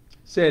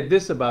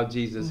this about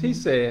Jesus. He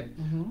said,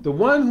 the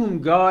one whom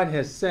God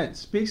has sent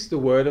speaks the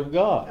word of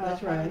God.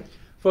 That's right.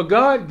 For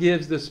God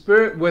gives the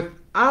Spirit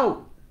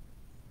without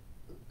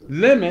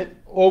limit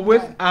or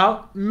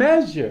without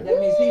measure.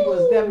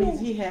 That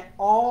means he had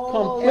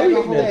all of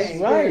the Holy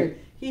Spirit. Right.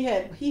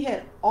 He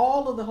had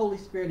all of the Holy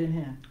Spirit in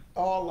him.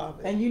 All of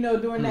it. And you know,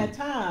 during that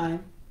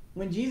time,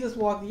 when Jesus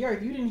walked the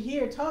earth, you didn't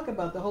hear talk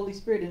about the Holy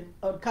Spirit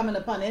coming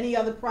upon any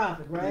other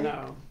prophet, right?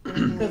 No.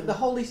 Because the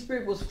Holy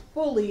Spirit was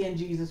fully in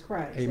Jesus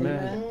Christ.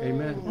 Amen.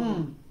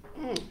 Amen.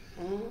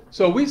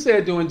 So we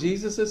said during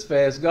Jesus'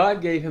 fast,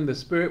 God gave him the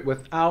Spirit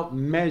without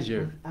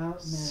measure.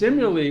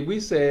 Similarly,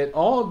 we said,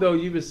 although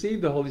you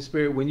received the Holy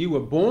Spirit when you were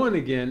born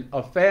again,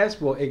 a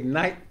fast will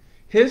ignite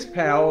his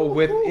power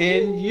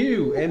within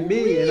you and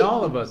me and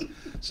all of us.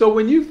 So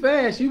when you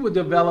fast, you will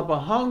develop a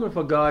hunger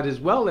for God as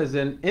well as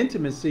an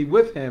intimacy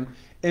with him,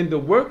 and the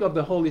work of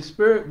the Holy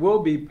Spirit will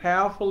be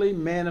powerfully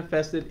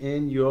manifested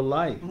in your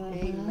life.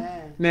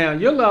 Amen. Now,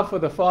 your love for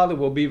the Father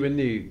will be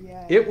renewed.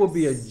 Yes. It will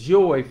be a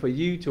joy for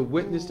you to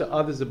witness to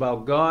others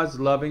about God's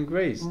love and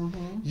grace.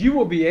 You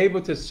will be able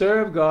to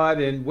serve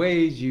God in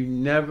ways you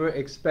never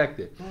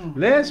expected.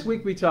 Last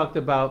week we talked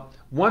about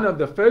one of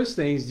the first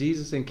things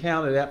Jesus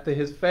encountered after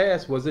his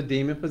fast was a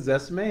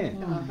demon-possessed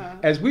man.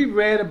 As we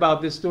read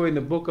about this story in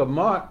the book of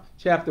Mark,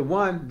 chapter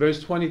 1,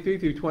 verse 23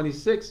 through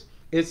 26,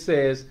 it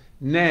says,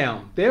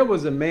 now, there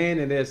was a man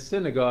in their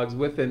synagogues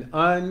with an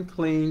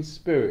unclean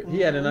spirit. He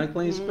had an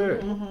unclean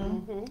spirit.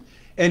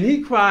 And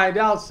he cried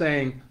out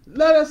saying,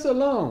 let us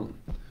alone.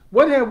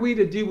 What have we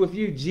to do with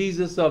you,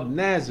 Jesus of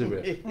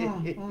Nazareth?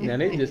 Now,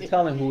 they just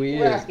tell him who he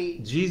is.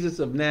 Right. Jesus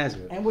of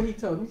Nazareth. And what he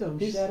told him? He told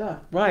him, shut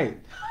up. Right.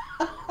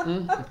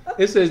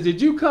 It says,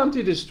 did you come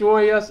to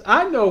destroy us?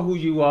 I know who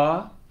you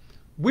are.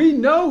 We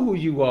know who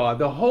you are,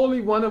 the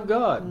Holy One of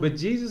God. But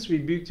Jesus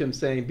rebuked him,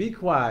 saying, be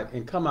quiet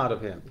and come out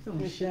of him. He told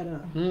him, shut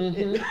up.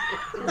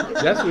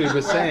 That's what he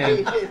was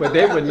saying. But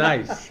they were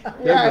nice.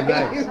 They were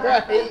nice.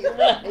 Right.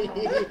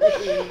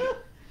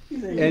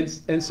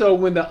 And so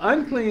when the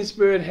unclean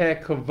spirit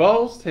had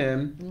convulsed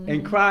him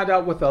and cried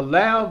out with a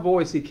loud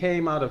voice, he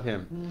came out of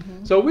him.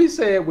 So we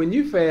said when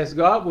you fast,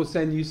 God will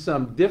send you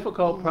some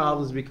difficult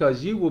problems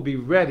because you will be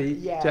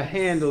ready to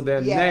handle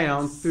them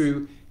now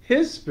through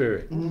his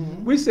spirit.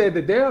 We said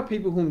that there are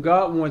people whom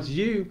God wants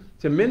you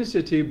to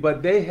minister to,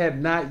 but they have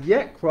not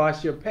yet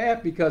crossed your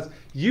path because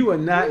you are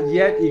not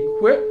yet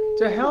equipped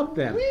to help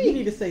them. You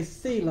need to say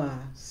Selah.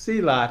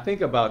 Selah, think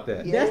about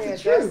that.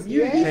 That's the truth.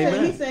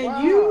 He's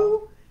saying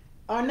you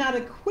are not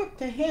equipped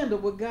to handle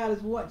what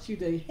God wants you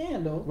to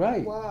handle.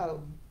 Right.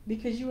 Wow.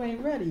 Because you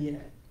ain't ready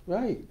yet.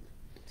 Right.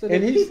 So the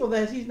people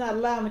that he's not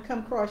allowing to come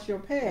across your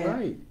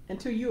path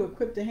until you're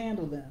equipped to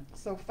handle them.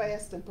 So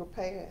fasting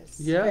prepares.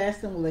 Yeah.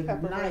 Fasting will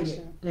ignite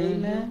it.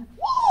 Amen.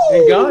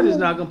 And God is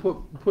not going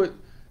to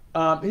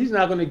he's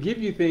not going to give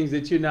you things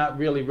that you're not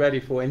really ready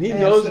for. And he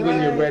knows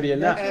when you're ready or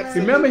not.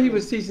 Remember, he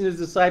was teaching his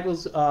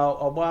disciples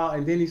a while,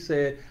 and then he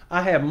said,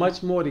 I have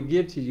much more to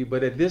give to you,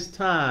 but at this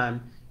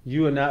time,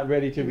 you are not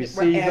ready to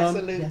receive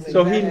them.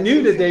 So he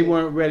knew that they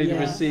weren't ready to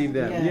receive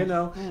them. You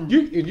know,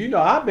 you know,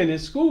 I've been in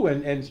school,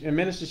 and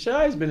Minister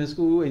Shai's been in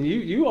school, and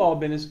you all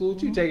been in school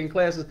too, taking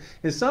classes.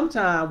 And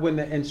sometimes when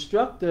the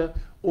instructor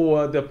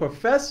or the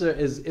professor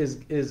is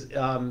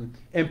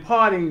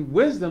imparting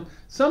wisdom,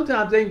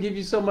 sometimes they can give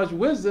you so much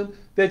wisdom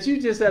that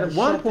you just at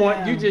one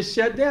point you just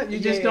shut down. You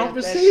just don't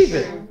receive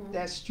it.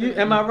 That's true.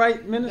 Am I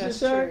right, Minister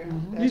Shai?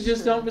 You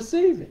just don't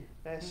receive it.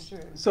 That's true.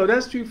 So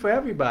that's true for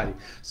everybody.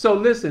 So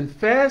listen,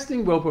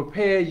 fasting will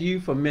prepare you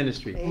for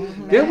ministry.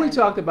 Amen. Then we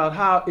talked about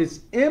how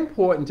it's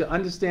important to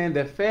understand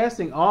that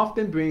fasting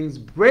often brings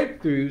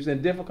breakthroughs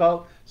in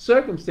difficult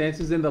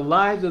circumstances in the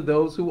lives of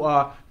those who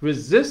are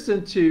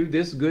resistant to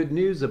this good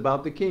news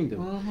about the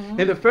kingdom.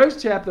 In the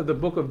first chapter of the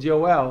book of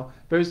Joel,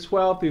 verse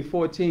 12 through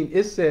 14,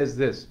 it says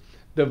this: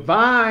 the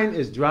vine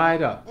is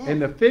dried up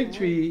and the fig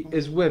tree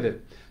is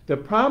withered. The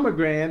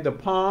pomegranate, the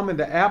palm, and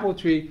the apple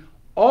tree,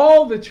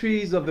 all the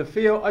trees of the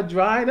field are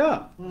dried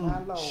up.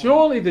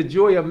 Surely the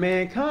joy of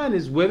mankind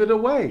is withered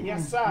away.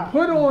 Yes, sir.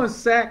 Put on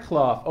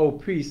sackcloth, O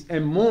priests,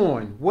 and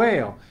mourn,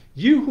 wail,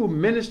 you who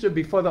minister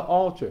before the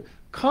altar.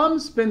 Come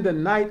spend the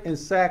night in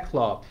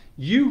sackcloth,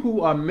 you who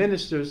are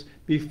ministers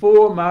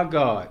before my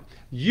God.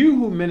 You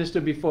who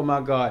minister before my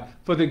God.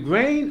 For the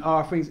grain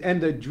offerings and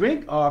the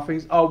drink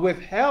offerings are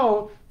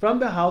withheld from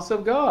the house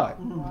of God.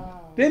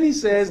 Then he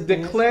says,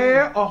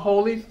 declare a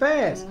holy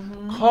fast.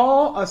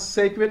 Call a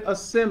sacred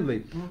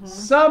assembly.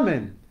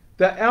 Summon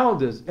the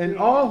elders and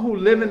all who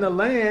live in the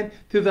land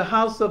to the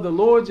house of the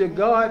Lord your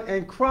God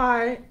and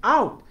cry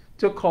out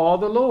to call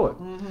the Lord.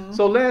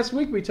 So last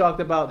week we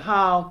talked about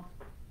how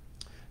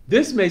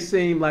this may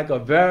seem like a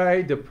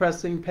very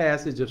depressing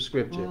passage of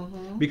scripture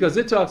because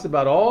it talks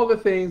about all the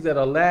things that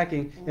are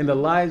lacking in the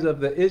lives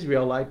of the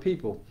Israelite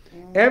people.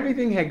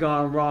 Everything had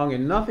gone wrong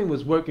and nothing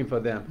was working for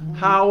them.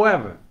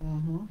 However,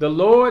 the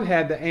Lord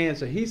had the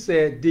answer. He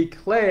said,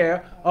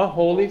 declare a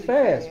holy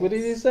fast. What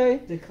did he say?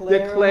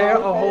 Declare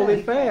a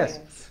holy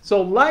fast.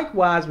 So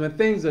likewise, when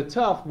things are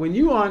tough, when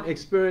you aren't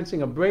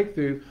experiencing a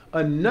breakthrough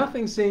or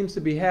nothing seems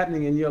to be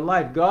happening in your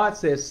life, God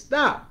says,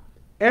 stop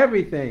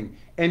everything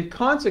and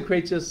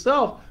consecrate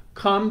yourself.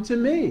 Come to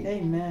me.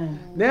 Amen.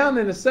 Now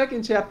in the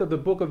second chapter of the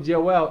book of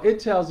Joel, it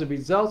tells the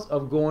results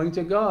of going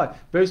to God.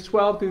 Verse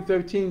 12 through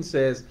 13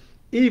 says,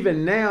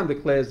 even now,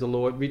 declares the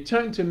Lord,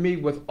 return to me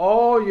with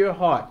all your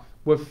heart,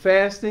 with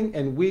fasting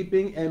and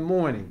weeping and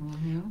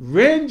mourning.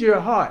 Rend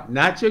your heart,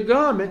 not your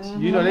garments.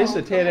 You know, they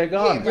should tear their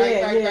garments.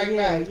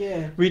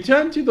 Yeah.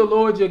 Return to the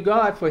Lord your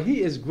God, for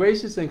he is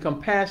gracious and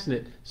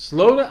compassionate,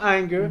 slow to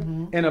anger,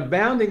 and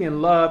abounding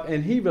in love,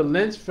 and he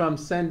relents from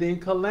sending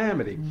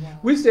calamity.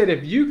 We said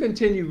if you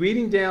continue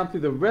reading down through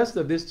the rest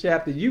of this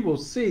chapter, you will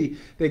see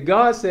that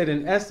God said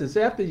in essence,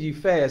 after you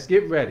fast,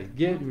 get ready,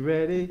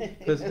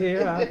 because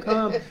here I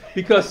come,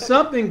 because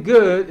something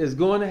good is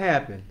going to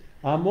happen.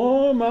 I'm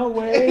on my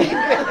way.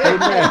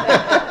 Amen.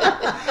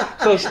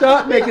 So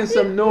start making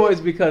some noise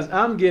because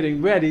I'm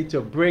getting ready to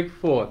break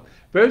forth.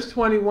 Verse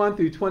 21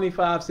 through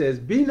 25 says,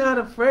 be not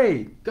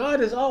afraid.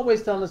 God is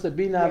always telling us to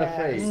be not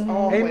afraid.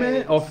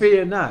 Amen. Or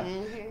fear not.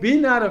 Be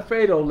not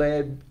afraid, O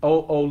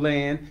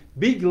land.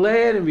 Be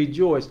glad and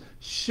rejoice.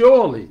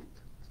 Surely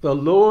the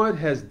Lord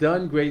has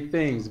done great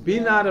things. Be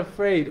not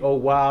afraid, O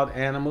wild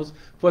animals,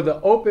 for the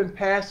open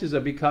pastures are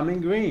becoming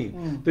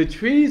green. The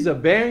trees are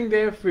bearing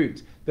their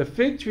fruits. The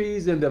fig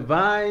trees and the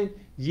vine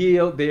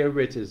yield their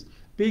riches.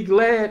 Be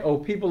glad, O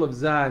people of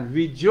Zion.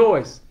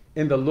 Rejoice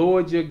in the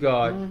Lord your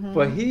God,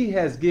 for he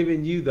has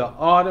given you the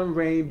autumn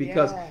rain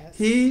because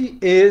he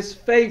is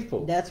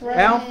faithful. That's right.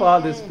 Our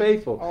Father is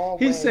faithful.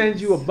 Always. He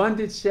sends you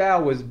abundant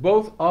showers,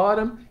 both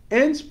autumn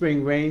and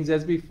spring rains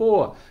as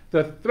before.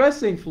 The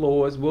threshing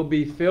floors will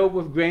be filled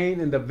with grain,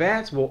 and the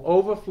vats will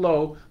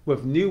overflow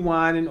with new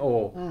wine and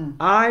oil.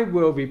 I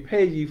will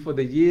repay you for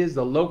the years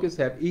the locusts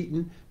have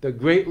eaten, the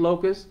great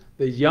locust,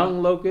 the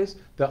young locust,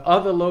 the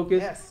other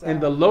locust,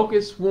 and the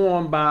locust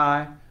swarmed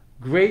by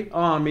great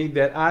army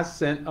that I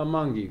sent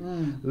among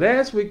you.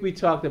 Last week we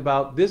talked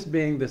about this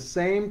being the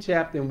same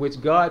chapter in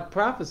which God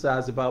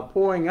prophesies about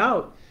pouring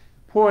out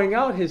pouring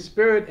out his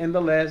Spirit in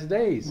the last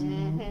days.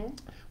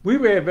 We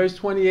read verse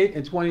 28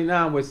 and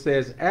 29, which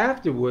says,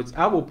 afterwards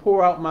I will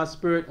pour out my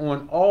Spirit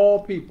on all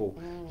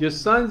people. Your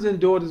sons and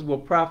daughters will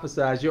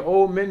prophesy. Your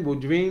old men will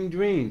dream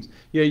dreams.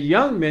 Your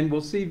young men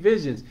will see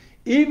visions.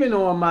 Even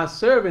on my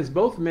servants,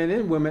 both men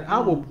and women, I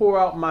will pour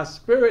out my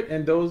Spirit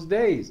in those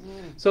days.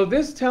 So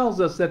this tells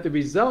us that the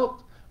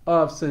result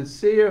of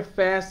sincere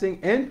fasting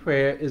and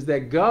prayer is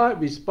that God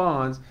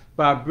responds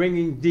by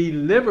bringing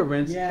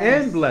deliverance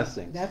and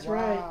blessings. That's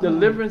right.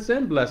 Deliverance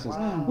and blessings.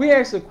 We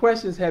asked the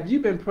questions, have you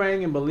been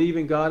praying and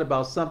believing God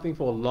about something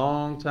for a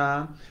long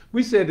time?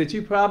 We said that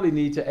you probably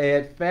need to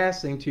add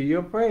fasting to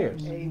your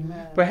prayers.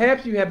 Amen.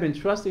 Perhaps you have been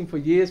trusting for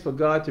years for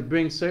God to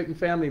bring certain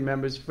family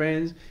members,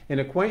 friends, and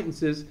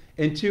acquaintances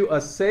into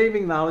a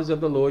saving knowledge of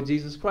the Lord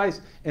Jesus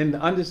Christ and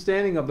the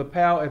understanding of the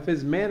power of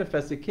his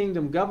manifested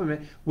kingdom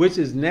government, which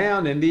is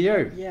now in the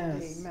earth.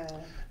 Yes. Amen.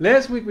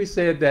 Last week we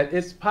said that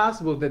it's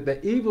possible that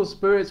the evil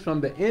spirits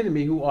from the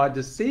enemy who are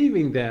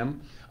deceiving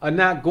them are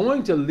not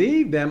going to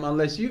leave them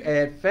unless you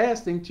add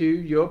fasting to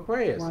your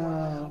prayers.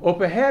 Wow. Or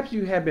perhaps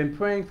you have been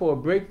praying for a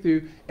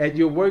breakthrough at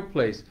your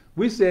workplace.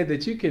 We said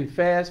that you can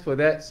fast for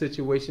that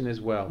situation as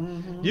well.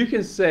 You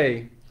can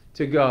say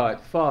to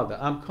God, Father,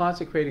 I'm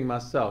consecrating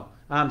myself.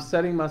 I'm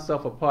setting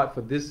myself apart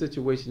for this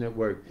situation at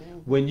work.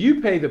 When you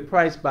pay the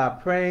price by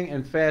praying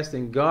and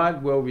fasting,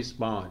 God will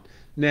respond.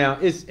 Now,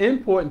 it's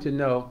important to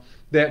know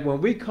that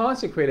when we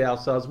consecrate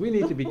ourselves, we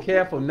need to be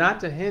careful not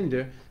to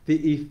hinder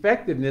the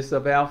effectiveness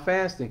of our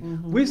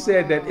fasting. We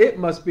said that it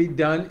must be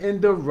done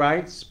in the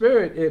right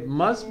spirit. It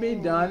must be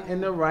done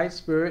in the right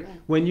spirit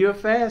when you're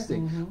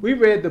fasting. We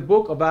read the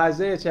book of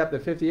Isaiah chapter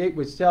 58,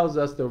 which tells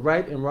us the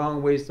right and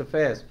wrong ways to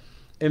fast.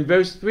 In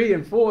verse 3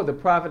 and 4, the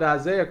prophet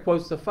Isaiah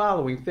quotes the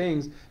following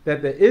things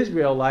that the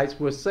Israelites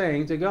were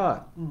saying to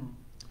God.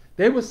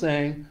 They were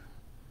saying,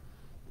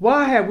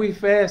 why have we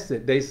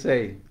fasted, they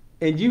say,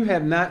 and you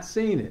have not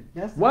seen it?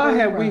 Why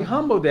have we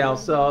humbled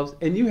ourselves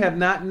and you have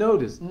not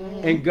noticed?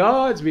 And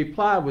God's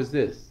reply was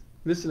this.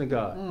 Listen to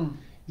God.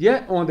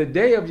 Yet on the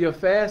day of your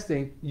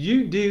fasting,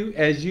 you do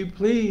as you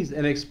please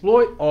and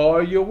exploit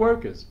all your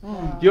workers.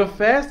 Your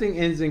fasting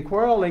ends in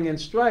quarreling and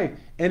strife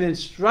and in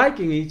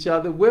striking each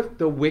other with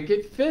the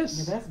wicked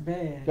fist. That's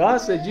bad. God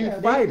said you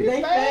fight it.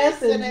 They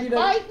fast and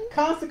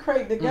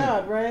consecrate to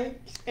God, right?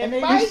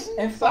 And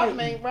fighting. Something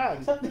ain't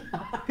right.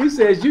 He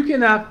says you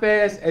cannot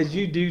fast as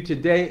you do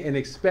today and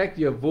expect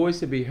your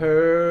voice to be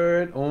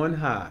heard on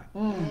high.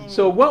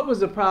 So what was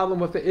the problem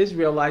with the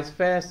Israelites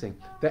fasting?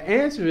 The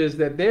answer is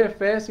that their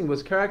fasting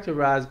was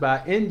characterized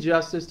by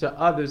injustice to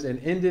others and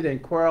ended in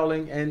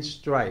quarreling and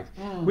strife.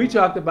 We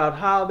talked about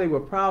how they were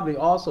probably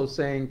also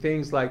saying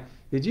things like,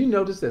 did you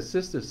notice that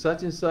sister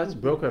such and such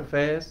broke her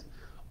fast?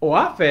 Oh,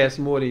 I fast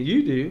more than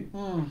you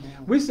do.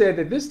 We said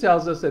that this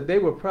tells us that they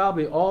were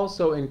probably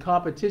also in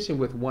competition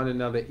with one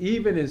another,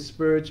 even in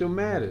spiritual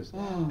matters.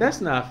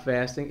 That's not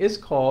fasting. It's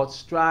called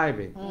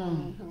striving.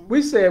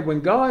 We said when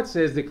God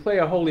says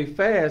declare a holy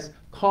fast,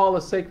 call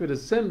a sacred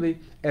assembly,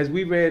 as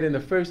we read in the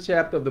first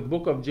chapter of the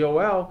book of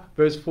Joel,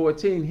 verse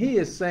 14, he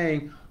is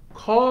saying,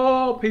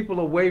 call people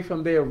away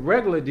from their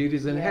regular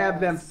duties and have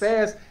them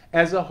fast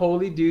as a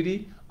holy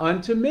duty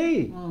unto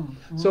me.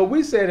 So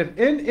we said if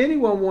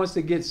anyone wants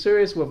to get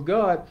serious with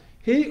God,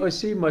 he or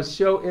she must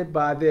show it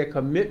by their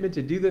commitment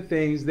to do the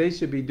things they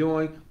should be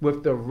doing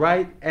with the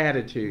right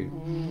attitude.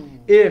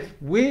 If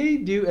we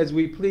do as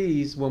we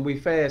please when we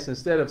fast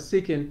instead of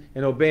seeking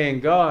and obeying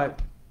God,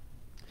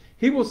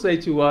 he will say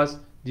to us,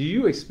 do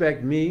you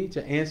expect me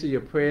to answer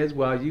your prayers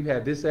while you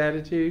have this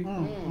attitude?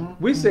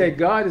 We said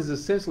God is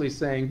essentially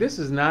saying this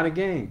is not a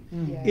game.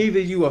 Either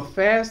you are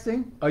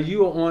fasting or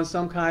you are on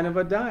some kind of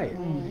a diet.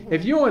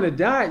 If you're on a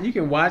diet, you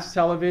can watch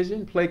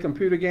television, play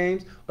computer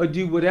games, or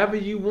do whatever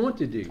you want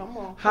to do.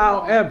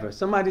 However,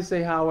 somebody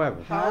say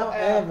however.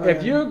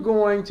 If you're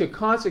going to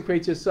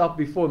consecrate yourself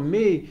before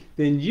me,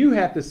 then you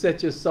have to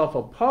set yourself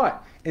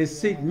apart and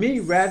seek me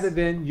rather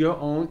than your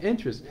own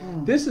interest.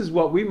 This is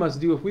what we must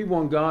do if we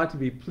want God to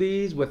be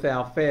pleased with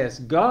our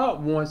fast.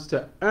 God wants us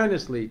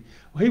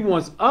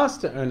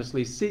to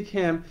earnestly seek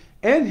him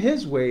and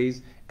his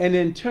ways, and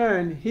in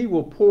turn, he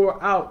will pour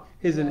out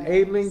his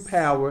enabling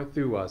power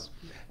through us.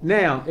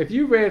 Now, if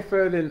you read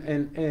further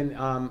in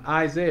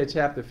Isaiah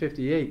chapter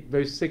 58,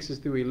 verse 6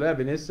 through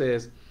 11, it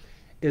says,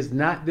 is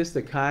not this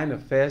the kind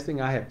of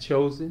fasting I have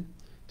chosen?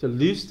 To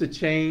loose the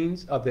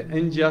chains of the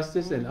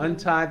injustice and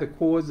untie the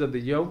cords of the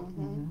yoke,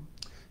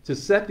 to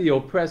set the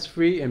oppressed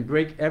free and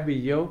break every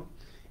yoke?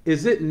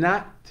 Is it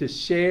not to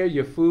share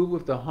your food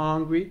with the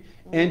hungry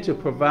and to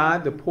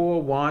provide the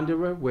poor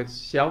wanderer with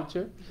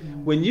shelter?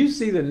 When you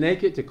see the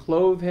naked, to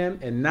clothe him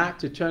and not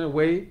to turn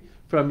away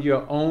from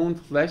your own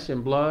flesh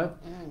and blood?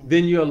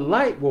 Then your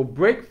light will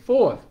break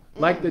forth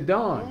like the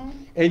dawn,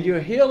 and your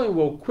healing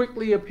will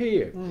quickly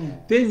appear.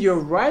 Then your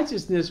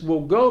righteousness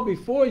will go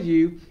before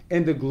you,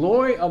 and the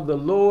glory of the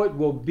Lord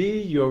will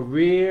be your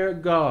rear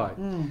guard.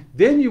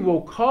 Then you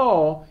will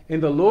call,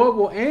 and the Lord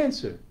will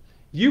answer.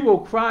 You will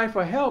cry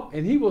for help,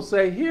 and he will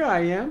say, here I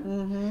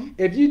am.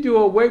 If you do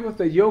away with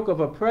the yoke of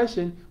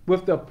oppression,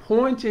 with the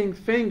pointing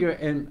finger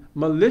and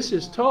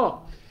malicious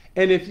talk,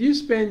 and if you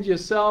spend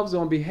yourselves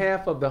on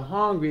behalf of the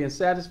hungry and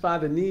satisfy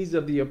the needs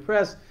of the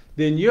oppressed,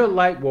 then your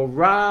light will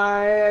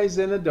rise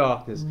in the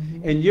darkness,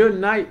 and your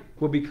night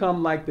will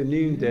become like the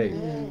noonday.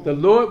 The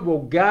Lord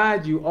will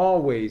guide you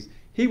always.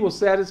 He will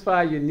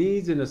satisfy your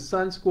needs in a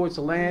sun-scorched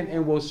land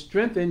and will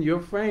strengthen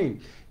your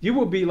frame. You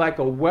will be like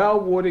a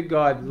well-watered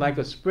garden, like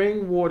a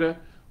spring water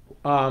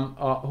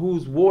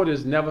whose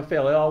waters never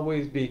fail. It'll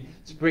always be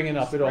springing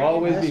up. It'll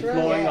always be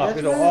flowing up.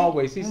 It'll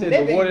always. He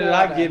said, the water that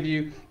I give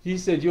you, he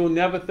said, you'll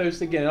never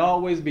thirst again. It'll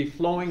always be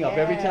flowing up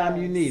every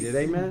time you need it.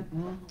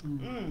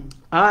 Amen?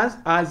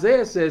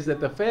 Isaiah says that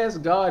the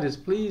fast God is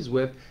pleased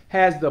with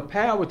has the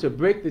power to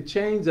break the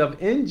chains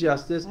of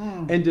injustice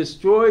and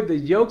destroy the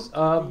yokes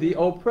of the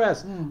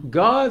oppressed.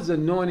 God's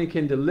anointing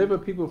can deliver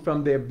people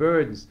from their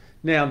burdens.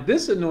 Now,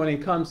 this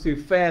anointing comes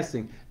through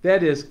fasting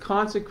that is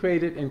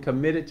consecrated and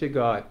committed to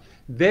God.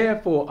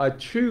 Therefore, a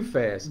true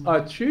fast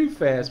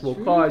will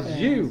cause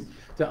you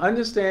to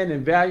understand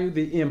and value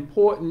the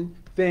important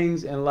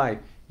things in life.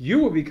 You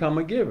will become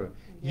a giver.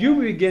 You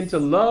will begin to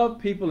love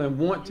people and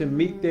want to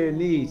meet their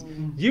needs.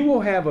 You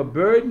will have a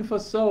burden for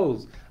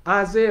souls.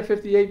 Isaiah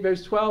 58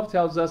 verse 12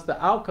 tells us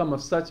the outcome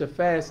of such a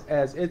fast,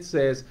 as it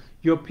says,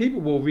 your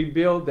people will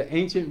rebuild the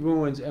ancient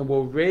ruins and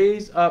will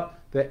raise up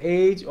the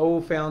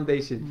age-old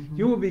foundation.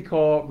 You will be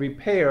called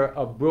repairer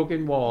of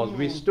broken walls,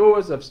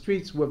 restorers of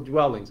streets with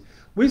dwellings.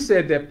 We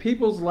said that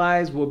people's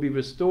lives will be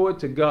restored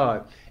to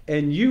God,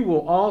 and you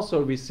will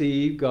also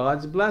receive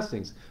God's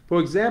blessings. For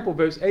example,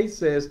 verse 8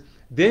 says,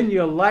 then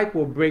your light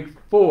will break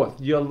forth.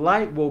 Your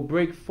light will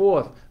break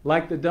forth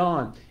like the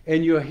dawn,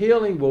 and your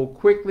healing will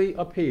quickly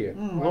appear.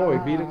 Glory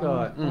be to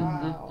God.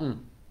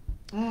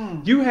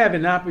 You have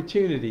an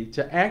opportunity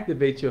to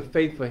activate your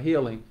faith for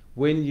healing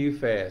when you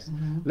fast.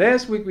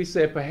 Last week we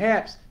said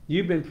perhaps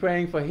you've been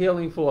praying for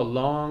healing for a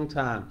long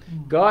time.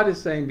 God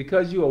is saying,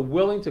 because you are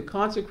willing to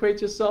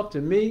consecrate yourself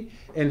to me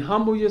and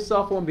humble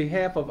yourself on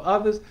behalf of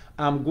others,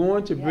 I'm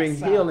going to bring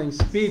healing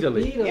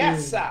speedily.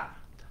 Yes, sir.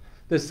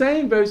 The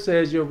same verse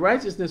says, your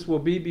righteousness will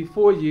be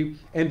before you,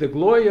 and the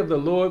glory of the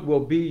Lord will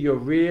be your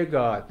rear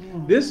guard.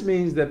 This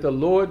means that the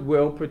Lord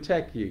will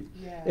protect you.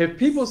 If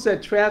people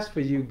set traps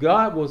for you,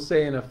 God will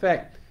say in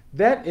effect,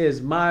 that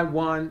is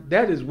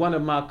one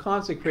of my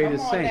consecrated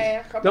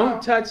saints.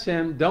 Don't touch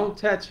him, don't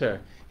touch her.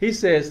 He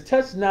says,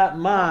 touch not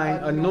mine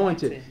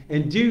anointed,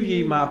 and do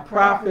ye my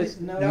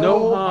prophets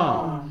no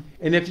harm.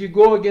 And if you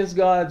go against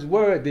God's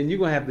word, then you're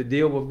going to have to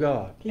deal with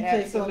God. He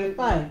takes on the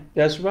fight.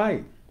 That's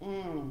right.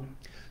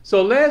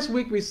 So last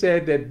week we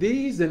said that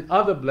these and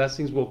other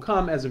blessings will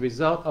come as a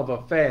result of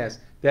a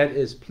fast that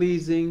is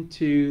pleasing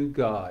to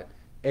God.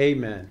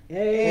 Amen.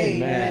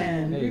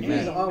 Amen.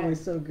 Reviews are always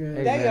so good.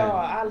 Amen. They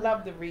are. I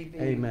love the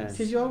reviews. Amen.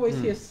 Because you always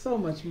hear so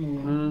much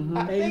more.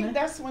 I think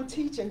that's when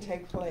teaching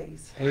takes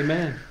place.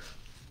 Amen.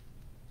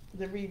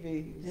 The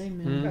reviews.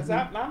 Amen. Because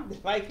I'm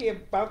like here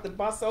about to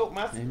bust open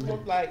my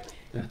book like.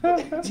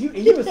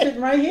 you were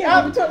sitting right here.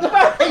 I'm talking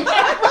about.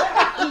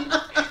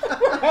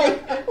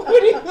 Right.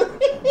 What do you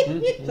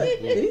did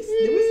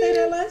we say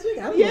that last week?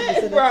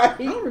 I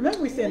don't remember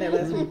we saying that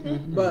last week.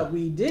 But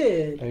we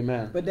did.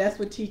 Amen. But that's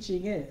what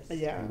teaching is.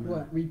 Yeah.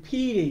 What?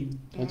 Repeating.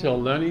 Until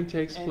learning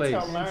takes place.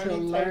 Until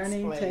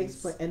learning takes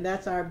place. And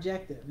that's our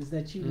objective, is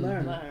that you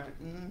learn.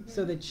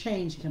 So that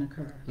change can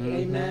occur.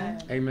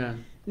 Amen.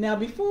 Amen. Now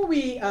before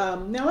we,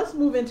 now let's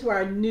move into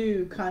our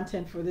new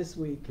content for this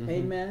week.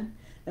 Amen.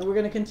 And we're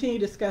going to continue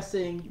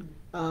discussing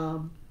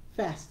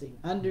fasting,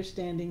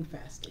 understanding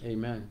fasting.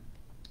 Amen.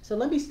 So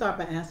let me start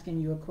by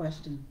asking you a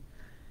question.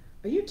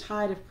 Are you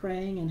tired of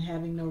praying and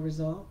having no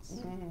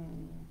results?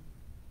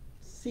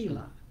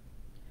 Selah.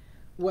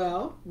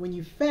 Well, when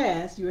you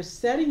fast, you are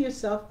setting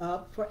yourself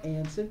up for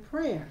answered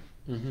prayer.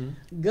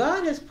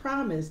 God has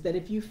promised that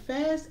if you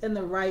fast in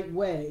the right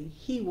way,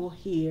 He will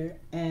hear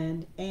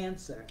and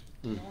answer.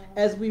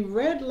 As we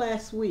read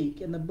last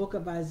week in the book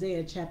of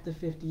Isaiah chapter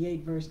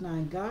 58 verse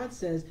 9, God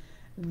says,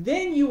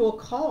 then you will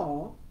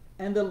call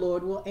and the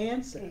Lord will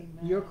answer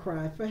your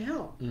cry for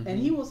help. And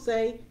He will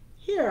say,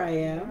 here I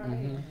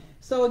am.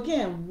 So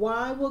again,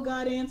 why will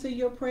God answer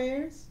your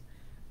prayers?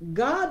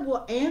 God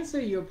will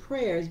answer your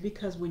prayers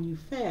because when you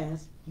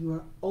fast, you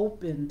are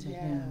open to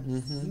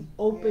Him. You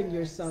open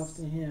yourself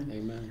to Him.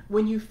 Amen.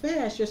 When you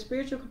fast, your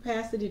spiritual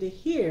capacity to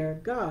hear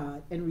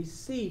God and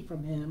receive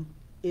from Him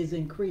is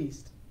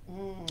increased.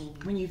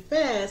 When you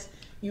fast,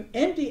 you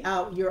empty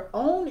out your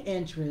own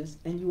interests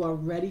and you are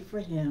ready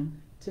for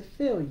Him to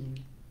fill you.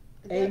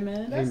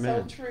 Amen. That's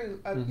so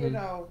true. You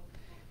know,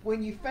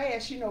 when you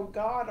fast, you know,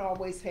 God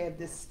always had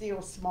this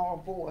still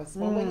small voice.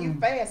 But when you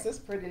fast, it's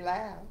pretty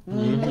loud.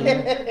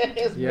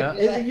 It's pretty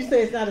loud. You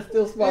say it's not a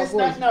still small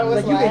voice. No,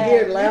 it's like you can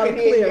hear it loud and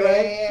clear,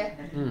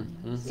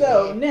 right?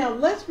 So now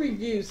let's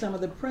review some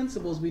of the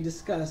principles we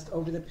discussed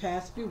over the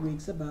past few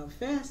weeks about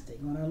fasting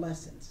on our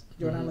lessons,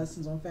 during our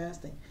lessons on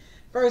fasting.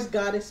 First,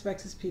 God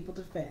expects his people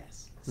to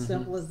fast.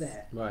 Simple as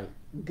that. Right.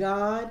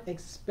 God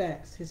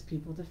expects his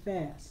people to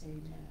fast.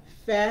 Amen.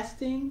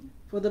 Fasting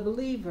for the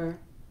believer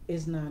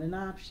is not an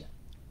option.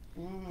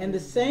 And the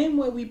same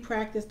way we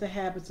practice the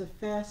habits of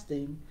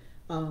fasting,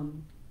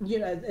 in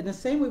the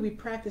same way we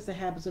practice the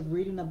habits of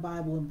reading the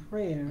Bible and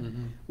prayer,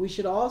 we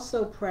should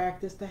also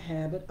practice the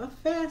habit of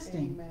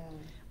fasting. Amen.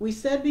 We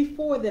said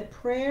before that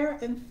prayer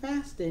and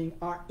fasting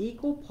are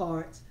equal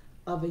parts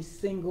of a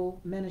single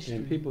ministry.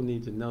 And people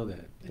need to know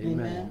that. Amen.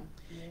 Amen.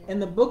 In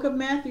the book of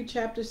Matthew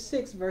chapter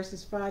 6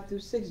 verses 5 through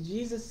 6,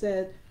 Jesus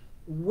said,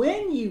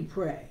 when you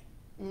pray.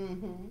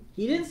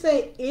 He didn't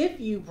say if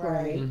you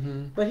pray,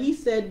 but he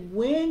said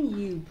when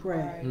you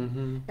pray.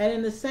 And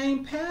in the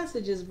same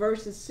passages,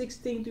 verses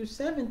 16 through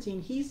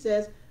 17, he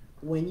says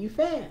when you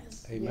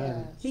fast.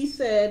 Amen. Yes. He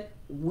said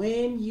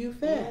when you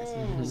fast.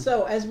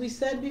 So as we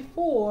said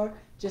before,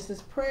 just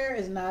as prayer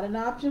is not an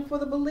option for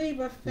the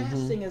believer,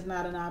 fasting is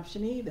not an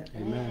option either.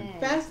 Amen.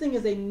 Fasting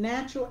is a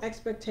natural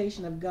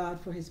expectation of God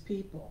for his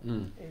people.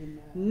 Amen.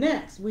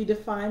 Next, we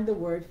define the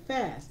word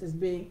fast as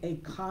being a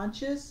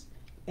conscious,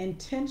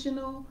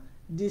 intentional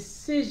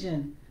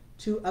decision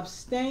to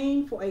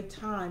abstain for a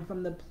time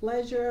from the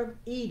pleasure of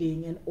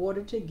eating in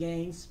order to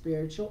gain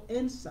spiritual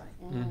insight.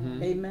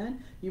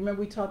 Amen. You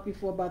remember we talked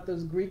before about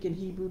those Greek and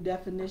Hebrew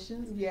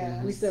definitions?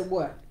 Yes. We said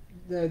what?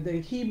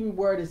 The Hebrew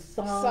word is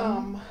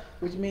som,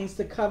 which means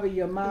to cover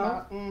your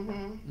mouth.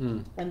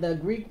 And the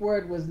Greek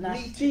word was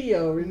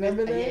nastio.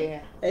 Remember that?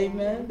 Yeah.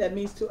 Amen. That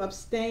means to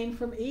abstain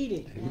from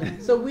eating.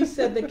 So we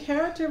said the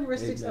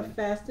characteristics of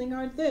fasting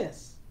are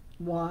this.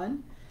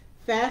 1,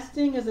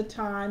 fasting is a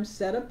time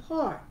set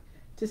apart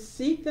to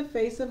seek the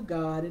face of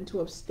God and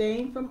to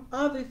abstain from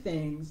other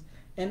things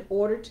in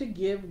order to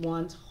give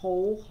one's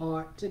whole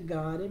heart to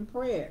God in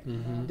prayer.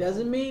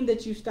 Doesn't mean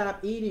that you stop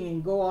eating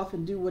and go off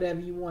and do whatever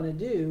you want to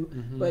do,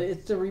 but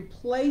it's to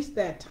replace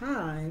that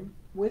time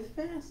with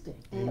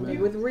fasting. I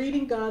mean, with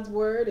reading God's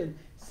word and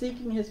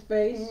seeking his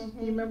face.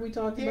 You remember we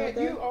talked about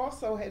that? You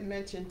also had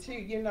mentioned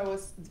too,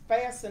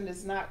 fasting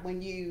is not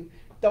when you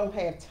don't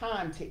have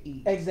time to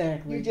eat.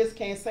 Exactly. You just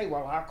can't say,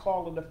 well, I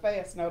call it a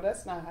fast. No,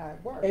 that's not how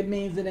it works. It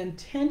means an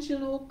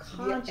intentional,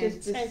 conscious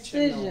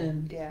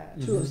decision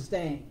to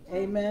abstain.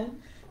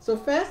 Amen. So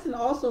fasting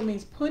also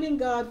means putting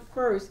God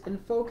first and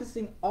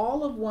focusing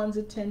all of one's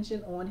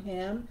attention on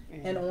him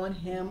and on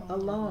him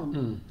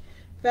alone.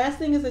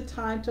 Fasting is a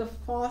time to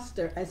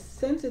foster a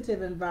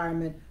sensitive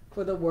environment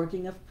for the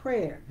working of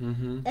prayer.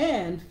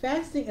 And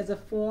fasting is a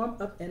form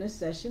of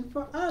intercession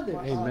for others.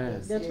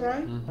 Amen. That's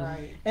right.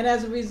 Right. And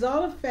as a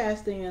result of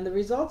fasting, and the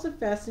results of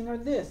fasting are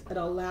this: it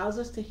allows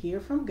us to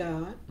hear from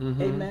God,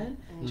 amen,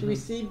 to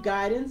receive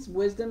guidance,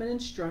 wisdom, and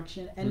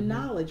instruction, and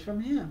knowledge from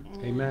him.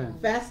 Amen.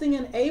 Fasting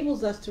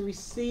enables us to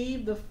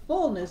receive the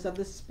fullness of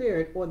the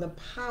Spirit or the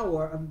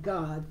power of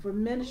God for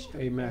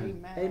ministry.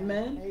 Amen.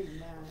 Amen.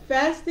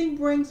 Fasting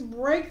brings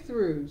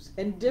breakthroughs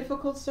in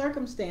difficult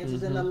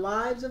circumstances in the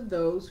lives of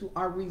those who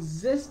are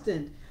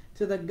resistant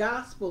to the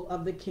gospel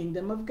of the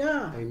kingdom of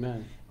God.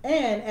 Amen.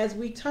 And as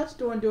we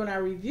touched on during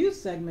our review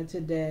segment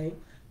today,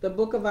 the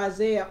book of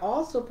Isaiah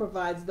also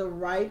provides the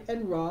right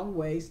and wrong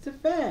ways to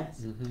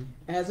fast.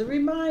 As a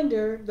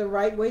reminder, the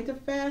right way to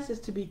fast is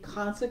to be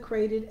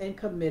consecrated and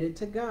committed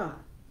to God.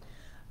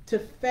 To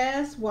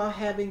fast while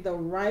having the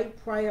right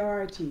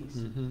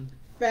priorities.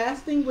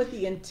 Fasting with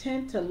the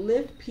intent to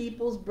lift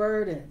people's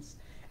burdens,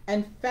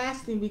 and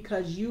fasting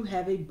because you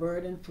have a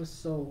burden for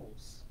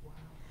souls.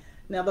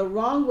 Now, the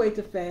wrong way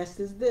to fast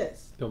is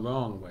this. The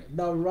wrong way.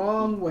 The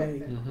wrong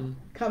way.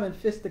 Coming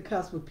fist to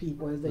cuss with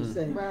people, as they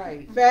say.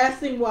 Right.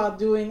 Fasting while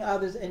doing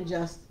others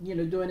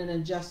doing an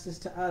injustice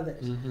to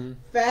others.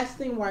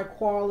 Fasting while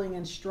quarreling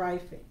and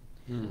strifing.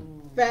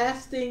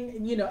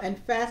 Fasting, and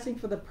fasting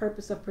for the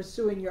purpose of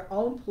pursuing your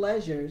own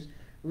pleasures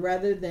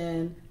rather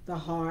than the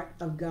heart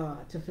of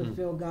God, to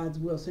fulfill God's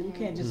will. So you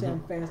can't just say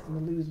I'm fasting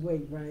to lose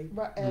weight, right?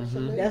 Right,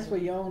 absolutely. That's for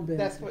your own benefit.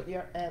 That's what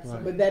you're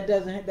absolutely.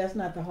 But that's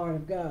not the heart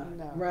of God,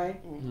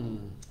 right?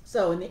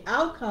 So, and the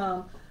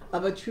outcome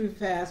of a true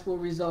fast will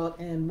result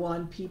in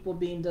 1, people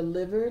being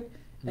delivered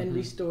and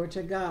restored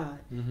to God.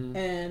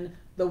 And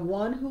the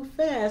one who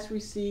fasts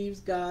receives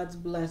God's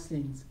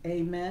blessings.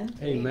 Amen.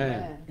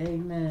 Amen.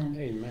 Amen.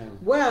 Amen.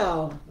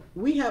 Well,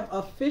 we have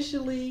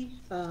officially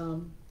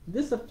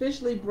this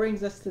officially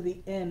brings us to the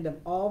end of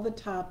all the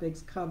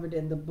topics covered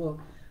in the book,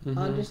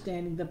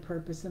 Understanding the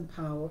Purpose and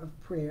Power of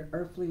Prayer,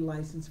 Earthly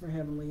License for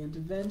Heavenly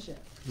Intervention.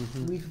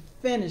 We've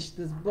finished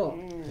this book.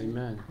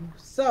 Amen.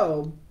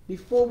 So,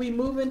 before we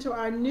move into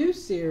our new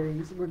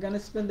series, we're going to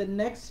spend the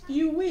next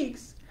few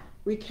weeks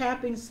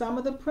recapping some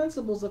of the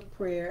principles of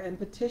prayer and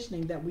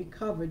petitioning that we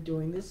covered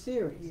during this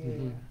series.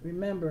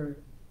 Remember,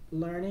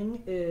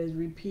 learning is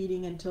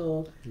repeating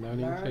until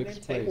learning takes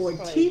place. Or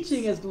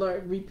teaching is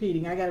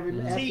repeating. I got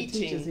to ask the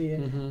teachers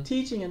here.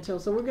 Teaching until.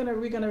 So we're gonna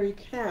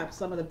recap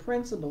some of the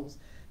principles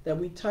that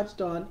we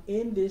touched on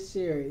in this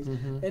series,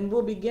 and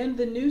we'll begin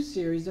the new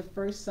series the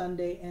first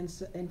Sunday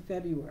in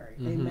February.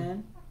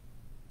 Amen.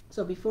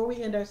 So before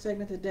we end our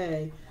segment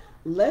today,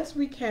 let's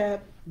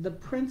recap the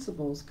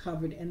principles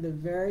covered in the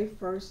very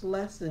first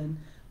lesson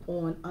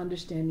on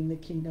understanding the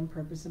kingdom,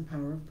 purpose, and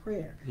power of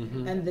prayer.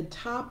 And the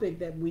topic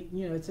that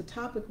it's a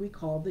topic we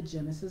call the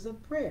genesis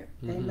of prayer.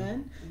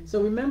 Amen.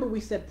 So remember,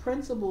 we said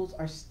principles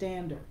are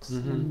standards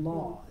and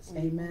laws.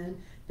 Amen.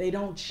 They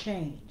don't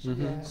change.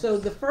 So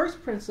the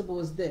first principle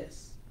is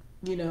this,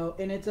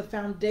 and it's a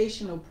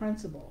foundational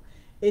principle.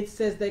 It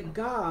says that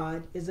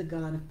God is a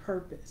God of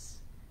purpose.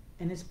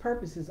 And his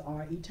purposes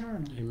are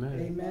eternal.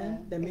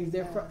 Amen. That means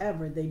they're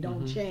forever. They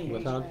don't change.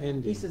 Without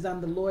ending. He says,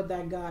 I'm the Lord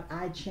thy God.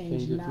 I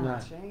change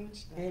not.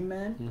 Change that.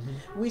 Amen.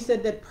 We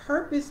said that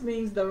purpose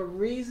means the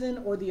reason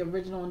or the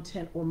original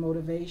intent or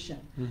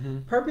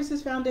motivation. Purpose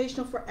is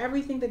foundational for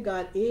everything that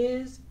God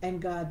is and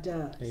God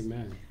does.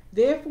 Amen.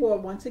 Therefore,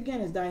 once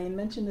again, as Diane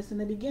mentioned this in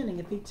the beginning,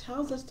 if he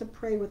tells us to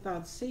pray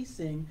without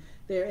ceasing,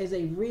 there is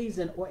a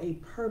reason or a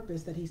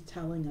purpose that he's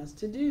telling us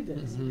to do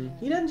this.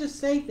 He doesn't just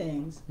say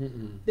things.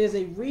 There's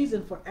a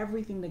reason for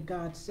everything that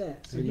God says.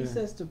 So he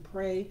says to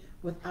pray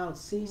without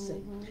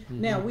ceasing.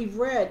 Now, we've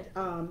read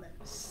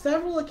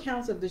several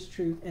accounts of this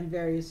truth in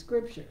various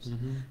scriptures.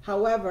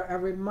 However,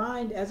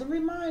 as a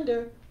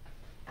reminder,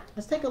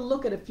 let's take a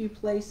look at a few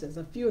places,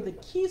 a few of the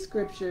key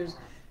scriptures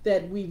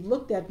that we've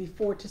looked at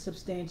before to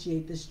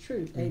substantiate this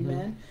truth.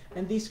 Amen.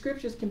 And these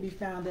scriptures can be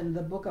found in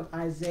the book of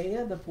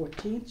Isaiah, the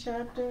 14th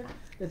chapter,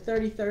 the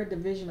 33rd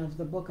division of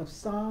the book of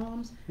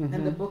Psalms,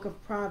 and the book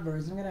of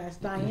Proverbs. I'm going to ask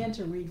Diane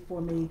to read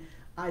for me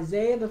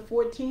Isaiah, the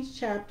 14th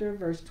chapter,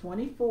 verse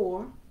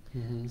 24,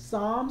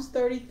 Psalms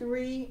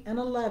 33 and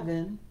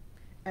 11,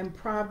 and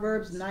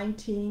Proverbs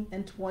 19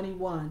 and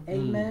 21.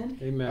 Amen.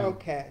 Amen.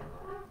 Okay.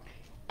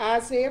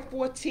 Isaiah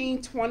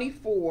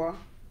 14:24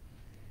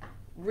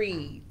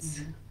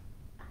 reads,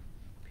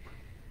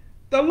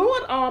 The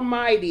Lord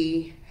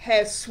Almighty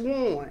has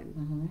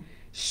sworn,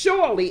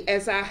 surely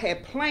as I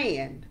have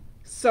planned,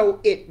 so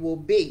it will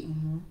be.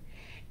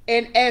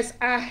 And as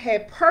I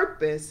have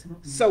purposed,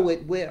 so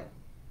it will.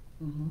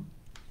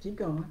 Keep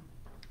going.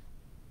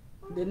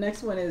 The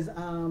next one is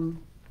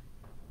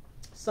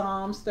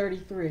Psalms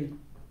 33.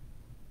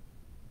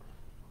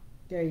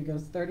 There you go,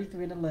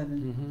 33 and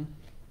 11.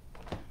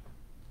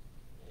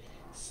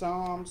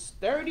 Psalms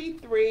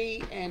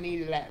 33 and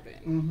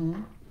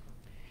 11.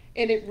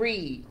 And it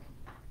reads,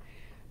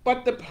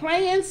 But the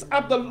plans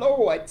of the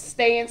Lord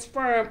stands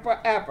firm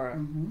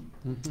forever,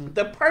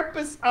 the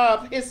purpose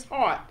of his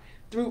heart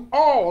through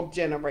all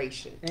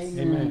generations.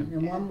 Amen.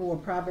 And one more,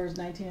 Proverbs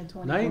 19 and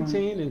 21.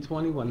 19 and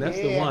 21, that's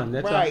the one.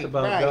 That talks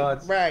about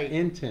God's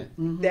intent.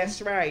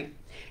 That's right.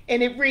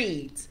 And it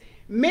reads,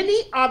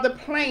 Many are the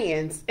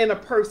plans in a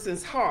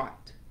person's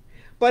heart,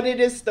 but it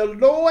is the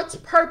Lord's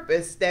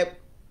purpose that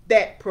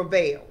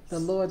prevails. The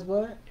Lord's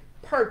what?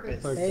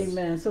 Purpose.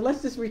 Amen. So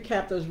let's just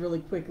recap those really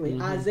quickly.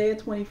 Isaiah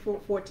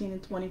 14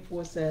 and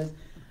 24 says,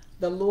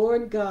 The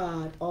Lord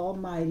God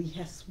Almighty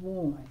has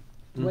sworn.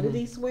 What did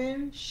he swear?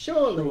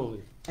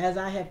 Surely, as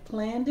I have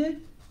planned it,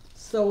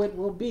 so it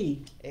will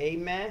be.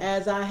 Amen.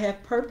 As I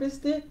have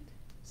purposed it,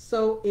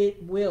 so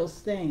it will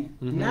stand.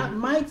 Not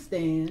might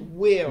stand.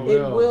 Will.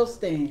 It will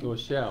stand. Or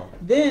shall.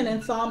 Then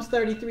in Psalms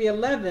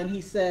 33:11, he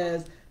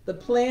says, The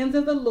plans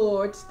of the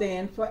Lord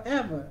stand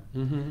forever.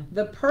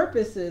 The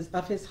purposes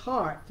of his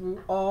heart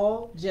through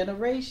all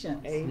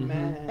generations.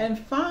 Amen. And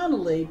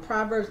finally,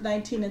 Proverbs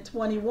 19 and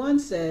 21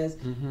 says,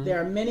 There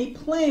are many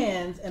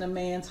plans in a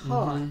man's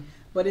heart,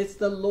 but it's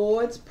the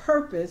Lord's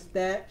purpose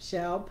that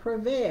shall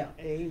prevail.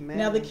 Amen.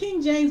 Now, the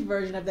King James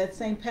Version of that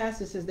same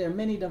passage says there are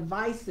many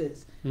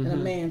devices in a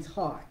man's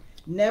heart.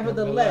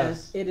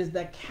 Nevertheless, it is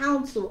the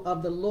counsel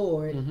of the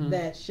Lord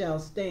that shall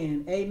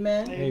stand.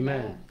 Amen.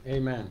 Amen.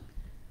 Amen.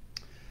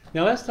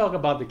 Now let's talk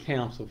about the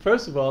counsel.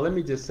 First of all, let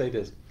me just say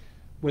this.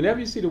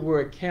 Whenever you see the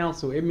word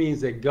counsel, it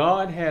means that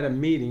God had a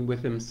meeting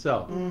with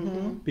himself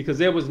because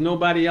there was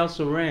nobody else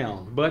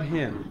around but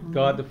him,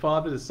 God the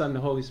Father, the Son, and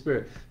the Holy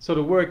Spirit. So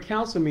the word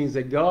counsel means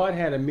that God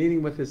had a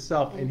meeting with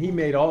himself and he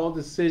made all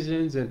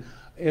decisions and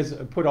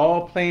put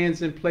all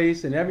plans in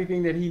place and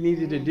everything that he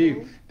needed to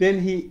do,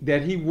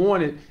 that he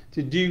wanted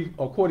to do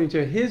according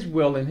to his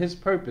will and his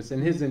purpose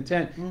and his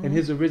intent and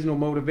his original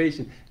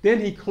motivation.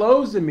 Then he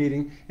closed the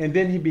meeting and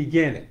then he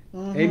began it.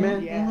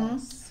 Amen?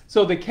 Yes.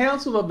 So the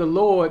counsel of the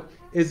Lord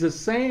is the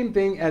same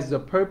thing as the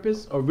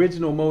purpose,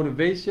 original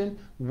motivation,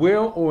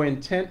 will, or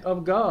intent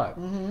of God.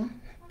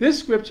 This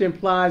scripture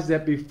implies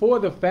that before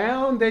the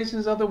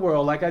foundations of the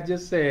world, like I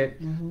just said,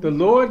 the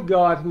Lord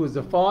God, who is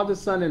the Father,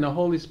 Son, and the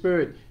Holy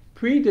Spirit,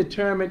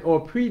 predetermined or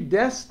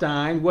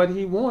predestined what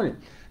he wanted.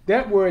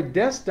 That word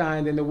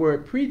destined and the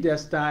word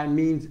predestined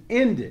means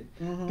ended.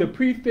 The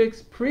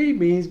prefix pre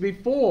means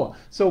before.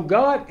 So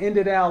God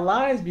ended our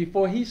lives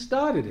before he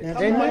started it.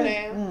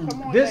 Amen.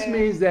 Come on This now.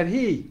 means that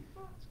he,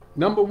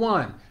 number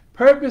one,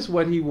 purposed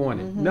what he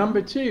wanted.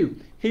 Number two,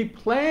 he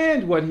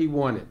planned what he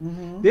wanted.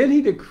 Then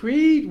he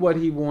decreed what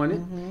he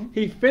wanted.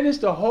 He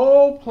finished the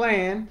whole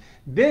plan.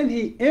 then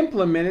he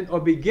implemented or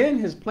began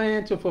his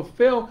plan to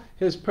fulfill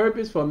his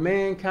purpose for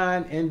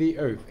mankind and the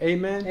earth.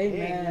 Amen?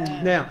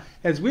 Amen. Now,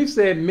 as we've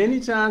said many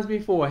times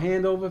before,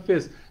 hand over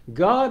fist,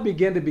 God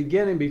began the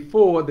beginning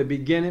before the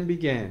beginning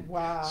began.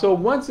 Wow. So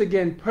once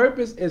again,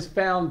 purpose is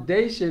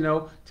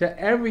foundational to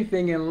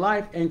everything in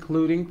life,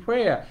 including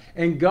prayer.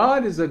 And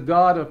God is a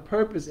God of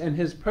purpose, and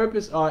his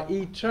purpose are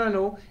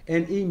eternal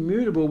and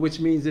immutable, which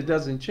means it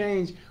doesn't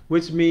change,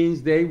 which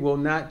means they will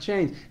not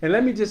change. And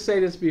let me just say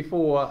this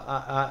before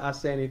I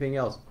say anything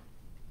else.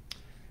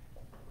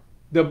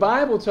 The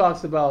Bible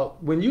talks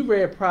about, when you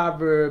read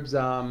Proverbs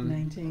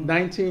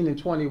 19 and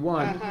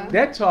 21,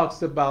 that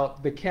talks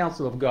about the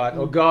counsel of God,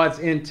 or God's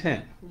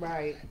intent.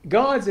 Right.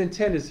 God's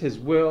intent is his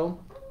will,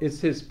 it's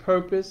his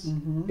purpose,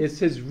 it's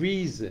his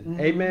reason.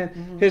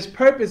 Amen. His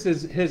purpose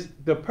is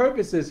the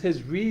purpose is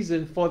his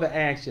reason for the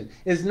action.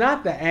 It's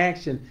not the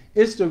action,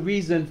 it's the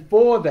reason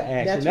for the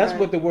action. That's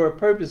what the word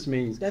purpose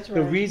means. That's right.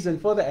 The reason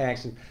for the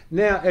action.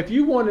 Now, if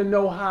you want to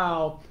know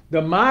how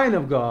the mind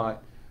of God,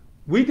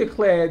 we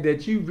declared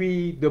that you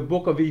read the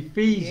book of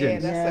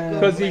Ephesians.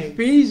 Because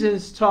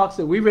Ephesians talks,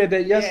 we read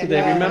that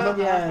yesterday,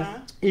 remember?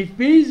 Yes.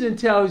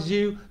 Ephesians tells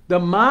you the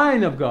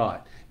mind of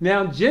God.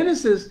 Now,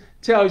 Genesis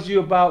tells you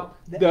about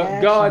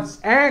God's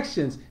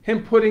actions,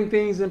 him putting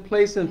things in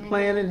place and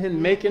planning, him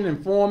making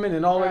and forming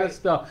and all of that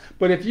stuff.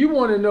 But if you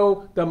want to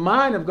know the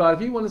mind of God,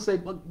 if you want to say,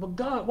 but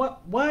God,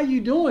 why are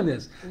you doing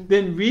this?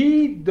 Then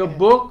read the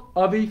book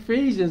of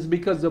Ephesians,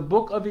 because the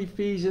book of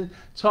Ephesians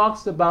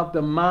talks about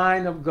the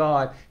mind of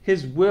God,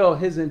 his will,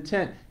 his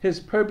intent, his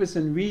purpose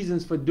and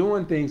reasons for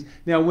doing things.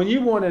 Now, when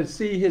you want to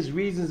see his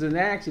reasons and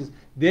actions,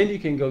 then you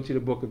can go to the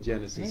book of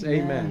Genesis.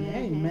 Amen.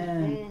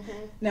 Amen.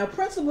 Now,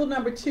 principle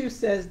number 2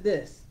 says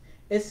this.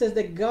 It says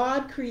that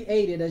God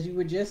created, as you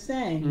were just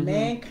saying,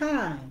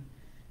 mankind,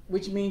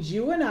 which means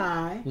you and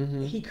I.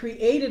 He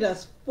created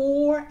us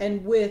for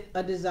and with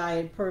a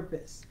desired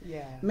purpose.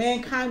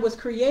 Mankind was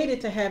created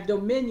to have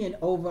dominion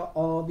over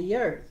all the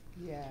earth.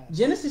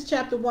 Genesis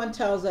chapter 1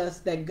 tells us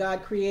that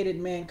God created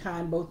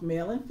mankind, both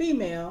male and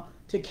female,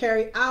 to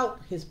carry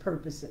out his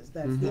purposes.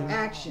 That's the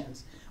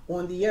actions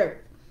on the earth.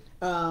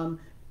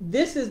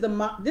 This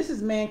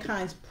is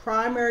mankind's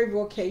primary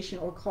vocation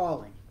or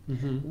calling.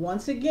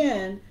 Once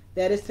again,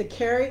 that is to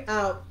carry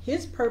out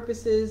his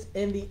purposes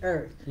in the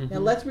earth. Now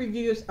let's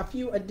review a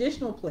few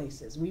additional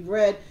places. We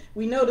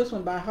know this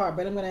one by heart,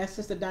 but I'm going to ask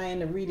Sister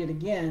Diane to read it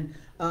again.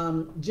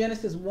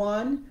 Genesis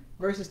 1,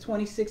 verses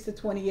 26 to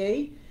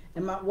 28.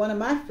 And one of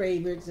my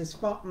favorites is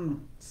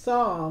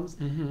Psalms,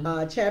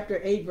 chapter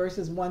 8,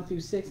 verses 1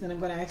 through 6. And I'm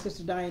going to ask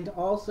Sister Diane to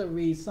also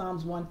read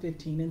Psalms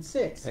 115 and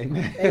 6.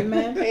 Amen.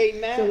 Amen.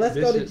 Amen. So let's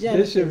go to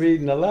Genesis. Bishop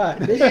reading a lot.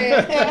 Bishop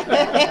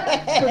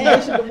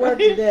to work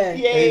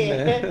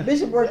today.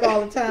 Bishop work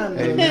all the time,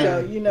 though, so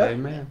you know.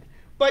 Amen.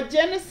 But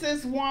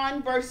Genesis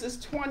 1, verses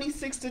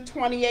 26 to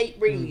 28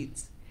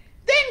 reads,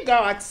 Then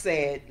God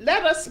said,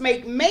 Let us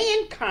make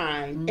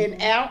mankind in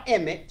our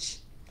image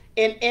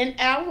and in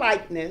our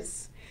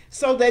likeness,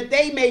 so that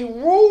they may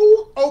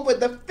rule over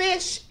the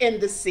fish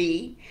in the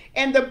sea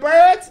and the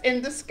birds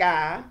in the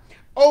sky,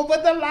 over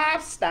the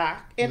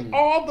livestock and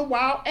all the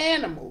wild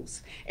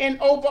animals, and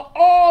over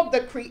all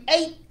the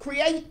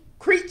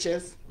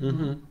creatures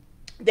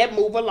that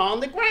move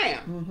along the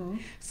ground.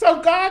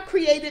 So God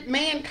created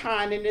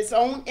mankind in his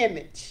own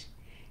image.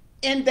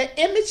 In the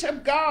image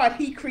of God,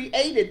 he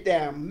created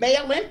them.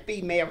 Male and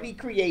female, he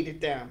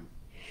created them.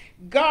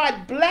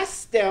 God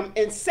blessed them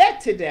and said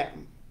to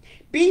them,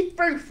 Be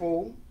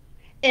fruitful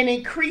and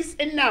increase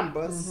in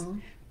numbers,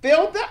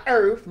 fill the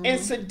earth and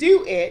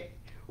subdue it,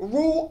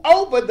 rule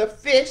over the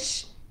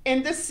fish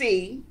in the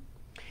sea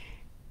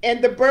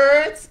and the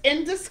birds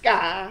in the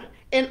sky,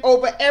 and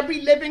over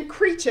every living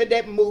creature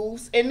that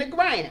moves in the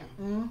ground.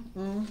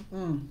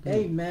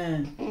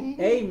 Amen.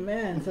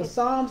 Amen. So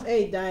Psalms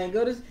 8, Diane,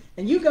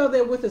 and you go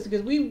there with us,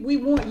 because we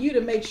want you to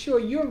make sure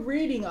you're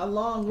reading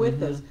along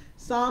with us.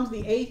 Psalms,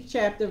 the 8th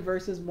chapter,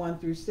 verses 1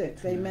 through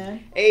 6.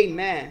 Amen.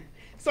 Amen.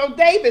 So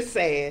David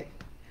said,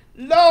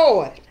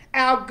 Lord,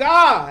 our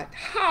God,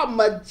 how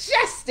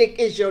majestic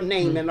is your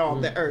name in all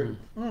the earth.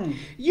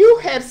 You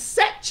have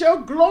set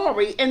your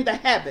glory in the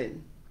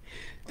heaven.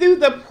 Through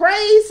the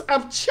praise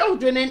of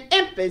children and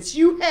infants,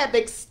 you have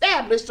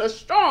established a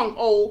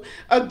stronghold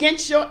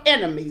against your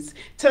enemies,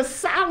 to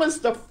silence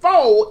the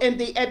foe and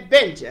the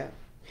avenger.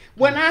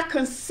 When I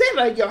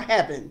consider your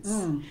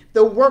heavens,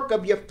 the work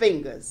of your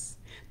fingers,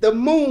 the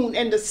moon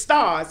and the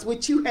stars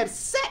which you have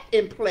set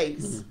in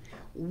place,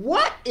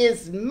 what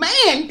is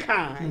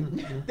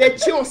mankind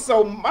that you're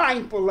so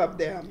mindful of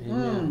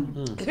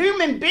them?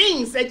 Human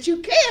beings that you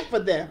care for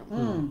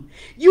them.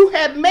 You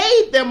have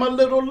made them a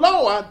little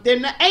lower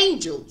than the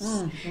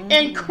angels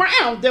and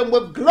crowned them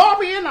with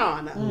glory and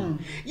honor.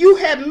 You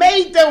have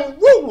made them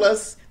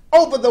rulers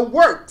over the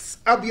works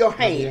of your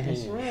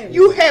hands.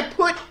 You have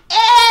put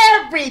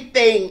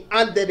everything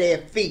under their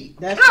feet.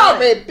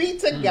 Glory be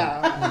to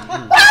God.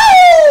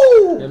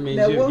 Woo! That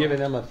means you've given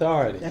them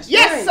authority. Yes,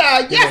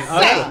 sir. Yes,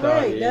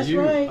 sir. That's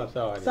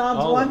right.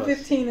 Psalms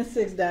 115 and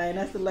 6, Diane.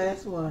 That's the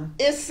last one.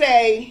 It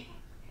say,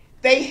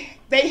 They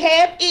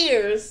have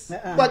ears,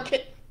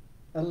 but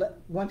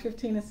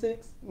 1:15 and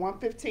 6.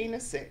 1:15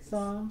 and 6.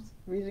 Psalms.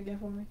 Read it again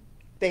for me.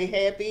 They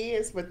have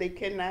ears, but they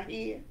cannot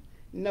hear.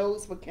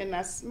 Nose, but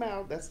cannot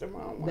smell. That's the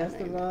wrong one. That's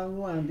the wrong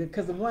one.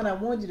 Because the one I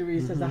want you to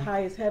read says the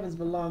highest heavens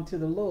belong to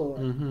the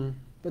Lord,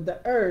 but the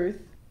earth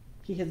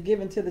He has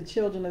given to the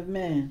children of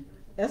men.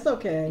 That's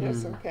okay.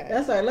 That's okay.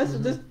 That's all right. Let's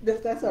just.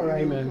 That's all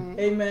right. Amen.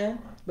 Amen.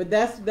 But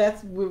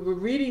that's we're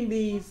reading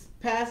these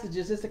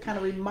passages just to kind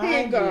of remind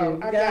Here you go.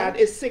 I got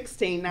it. It's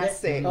 16, not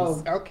 6.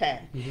 Oh. Okay.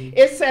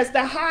 It says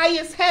the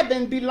highest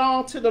heaven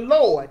belong to the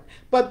Lord,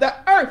 but the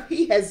earth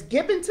He has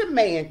given to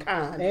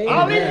mankind. Amen.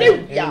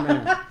 Hallelujah.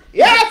 Amen.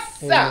 Yes,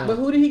 sir. Amen. But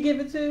who did He give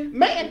it to?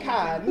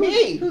 Mankind.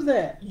 Me. Who's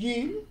that?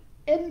 You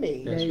and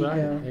me. That's There you right.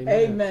 go. Amen.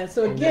 Amen.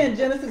 So again,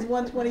 Genesis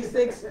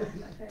 1:26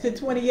 to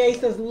 28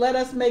 says, "Let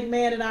us make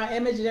man in our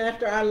image and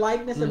after our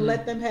likeness, and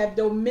let them have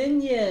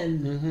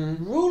dominion,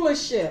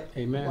 rulership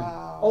Amen.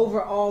 Wow.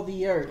 over all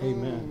the earth."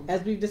 Amen.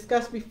 As we've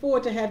discussed before,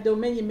 to have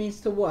dominion means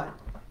to what?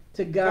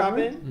 To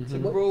govern, To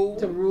rule.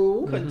 to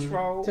rule,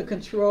 Control. to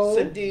control,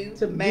 Subdue.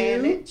 to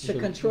manage. to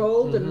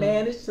control, to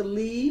manage, to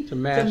lead, To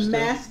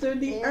master.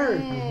 the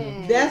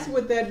earth. That's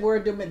what that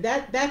word dominion.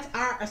 That's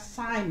our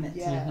assignment.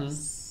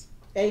 Yes.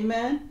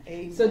 Amen.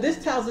 Amen. So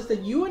this tells us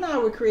that you and I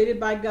were created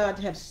by God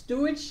to have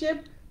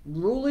stewardship,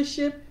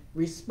 rulership,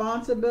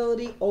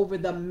 responsibility over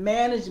the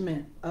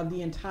management of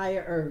the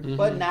entire earth.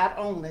 But not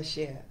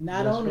ownership.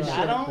 Not That's ownership.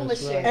 right. Not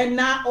ownership. right. And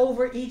not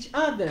over each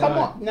other. Come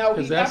on. No,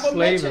 he 'Cause that's never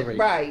mentioned. slavery.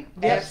 Right.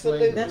 That's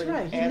Absolutely. slavery. That's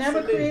right. He never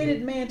Absolutely.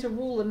 created man to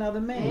rule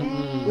another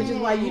man, which is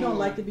why you don't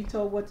like to be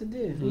told what to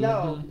do.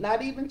 No,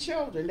 not even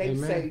children. They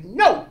Amen. say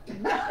no.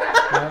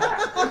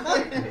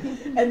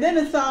 And then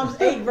in Psalms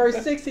 8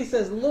 verse 6 he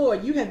says,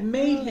 "Lord, you have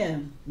made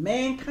him,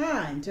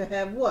 mankind, to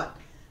have what?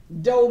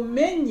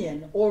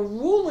 Dominion or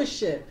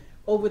rulership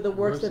over the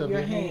works of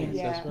your hands.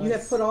 Yes. You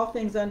have put all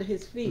things under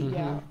his feet."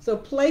 Yeah. So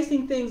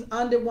placing things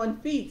under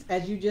one's feet,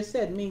 as you just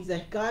said, means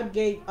that God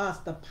gave us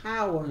the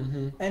power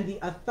and the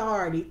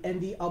authority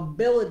and the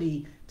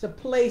ability to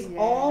place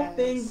all Yes,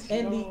 things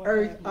in the Lord.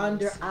 earth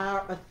under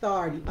our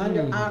authority,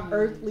 under our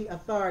earthly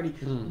authority.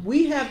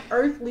 We have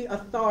earthly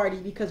authority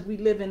because we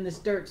live in this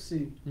dirt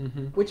suit,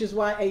 which is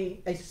why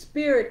a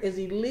spirit is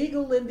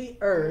illegal in the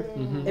earth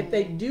if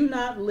they do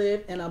not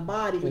live in a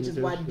body, which is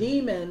why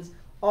demons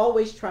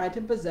always try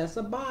to possess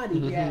a body,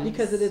 Yes.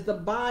 because it is the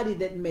body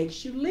that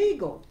makes you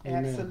legal.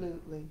 Amen.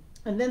 Absolutely.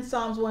 And then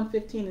Psalms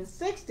 115 and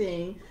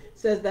 16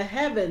 says, "The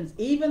heavens,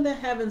 even the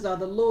heavens are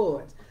the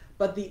Lord's,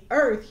 but the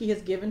earth he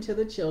has given to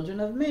the children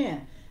of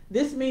man."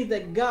 This means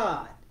that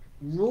God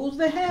rules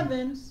the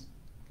heavens,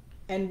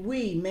 and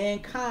we,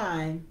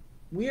 mankind,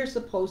 we are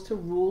supposed to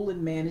rule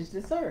and manage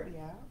this earth.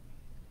 Yeah.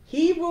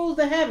 He rules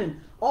the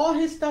heaven. All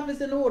his stuff is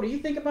in order. You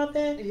think about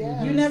that?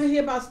 Yes. You never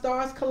hear about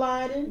stars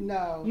colliding.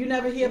 No. You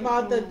never hear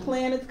about the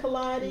planets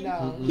colliding.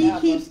 No. He Never.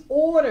 keeps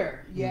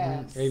order.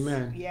 Yes.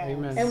 Amen. Yes.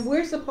 Amen. And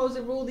we're supposed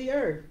to rule the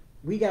earth.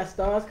 We got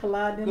stars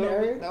colliding in the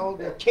earth. Oh,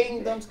 the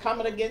kingdoms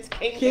coming against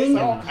kingdoms,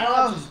 Kingdom. all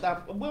kinds of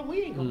stuff. Well,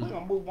 we're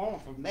gonna move on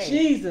from there.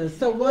 Jesus.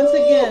 So once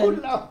Ooh,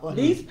 again, Lord.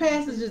 these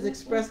passages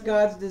express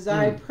God's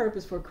desired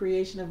purpose for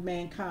creation of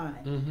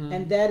mankind.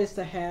 And that is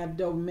to have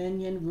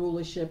dominion,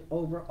 rulership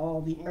over all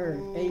the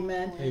earth.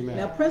 Amen. Amen.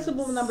 Now,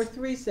 principle number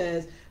 3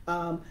 says,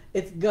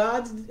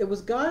 it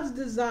was God's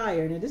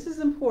desire. Now, this is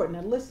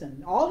important. Now,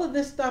 listen, all of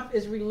this stuff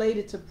is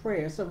related to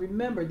prayer. So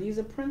remember, these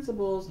are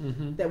principles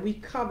that we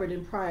covered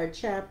in prior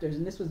chapters,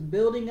 and this was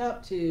building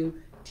up to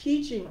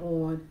teaching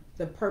on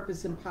the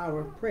purpose and power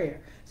of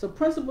prayer. So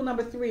principle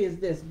number 3 is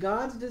this: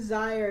 God's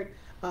desired,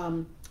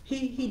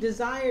 he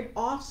desired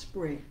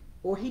offspring,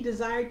 or he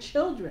desired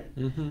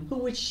children who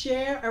would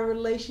share a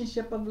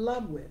relationship of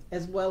love with,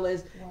 as well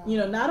as,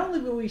 not only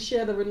would we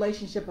share the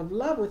relationship of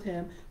love with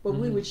him, but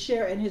we would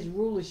share in his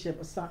rulership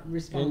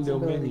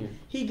responsibility. dominion.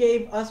 He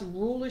gave us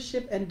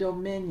rulership and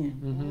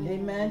dominion.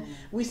 Amen.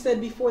 We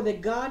said before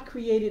that God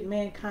created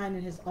mankind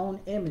in his own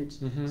image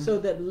so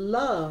that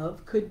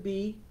love could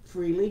be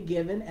freely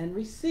given and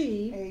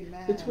received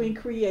Amen. between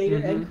creator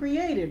and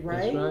created,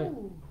 right? That's right.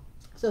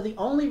 So the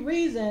only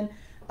reason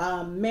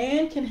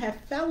man can have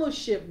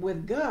fellowship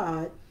with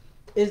God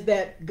is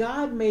that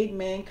God made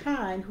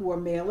mankind, who are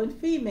male and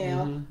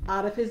female,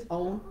 out of his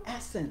own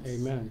essence.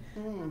 Amen.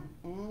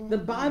 The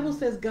Bible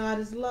says God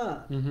is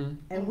love.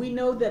 And we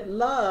know that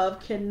love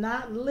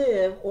cannot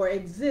live or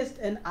exist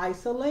in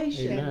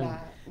isolation. Amen.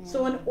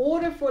 So in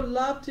order for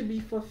love to be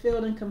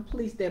fulfilled and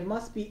complete, there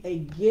must be a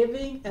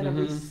giving and a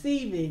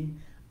receiving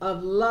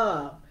of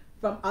love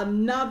from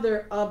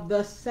another of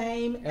the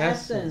same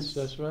essence.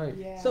 That's right.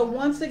 Yes. So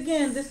once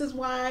again, this is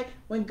why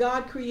when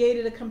God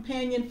created a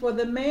companion for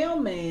the male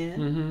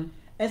man,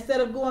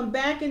 instead of going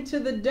back into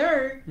the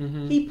dirt,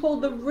 he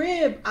pulled the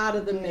rib out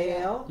of the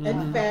male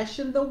and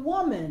fashioned the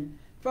woman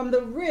from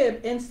the rib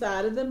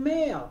inside of the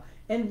male.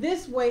 And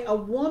this way, a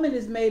woman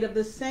is made of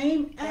the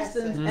same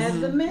essence as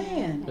the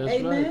man. That's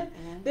Amen?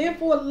 right.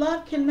 Therefore,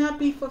 love cannot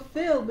be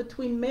fulfilled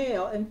between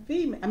male and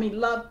female. I mean,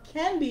 love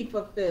can be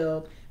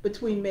fulfilled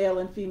between male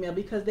and female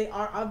because they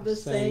are of the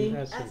same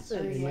essence.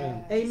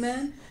 Amen.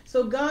 Amen.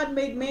 So God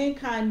made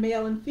mankind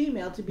male and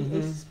female to be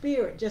a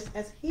spirit, just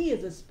as He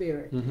is a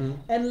spirit.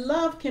 And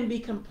love can be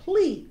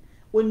complete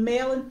when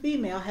male and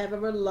female have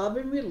a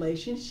loving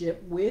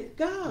relationship with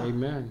God.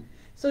 Amen.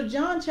 So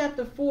John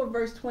chapter 4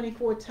 verse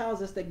 24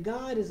 tells us that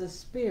God is a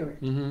spirit,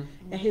 and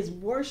His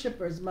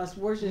worshipers must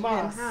worship Him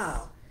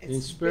how? In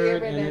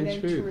spirit and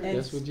in truth.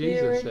 That's what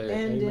Jesus said.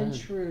 And Amen. in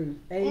truth.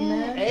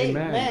 Amen.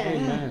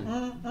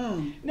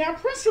 Amen. Now,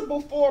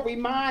 principle 4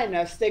 reminds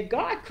us that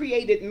God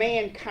created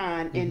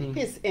mankind in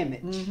His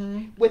image,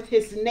 with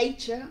His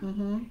nature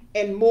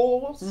and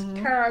morals,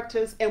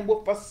 characters, and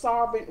with a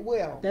sovereign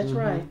will. That's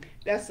right.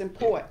 That's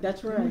important.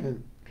 That's right.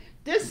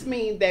 This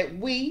means that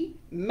we,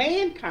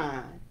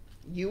 mankind,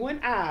 you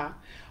and I,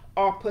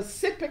 are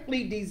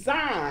specifically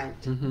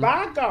designed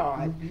by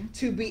God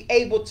to be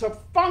able to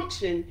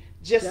function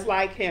just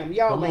like Him.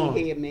 Y'all ain't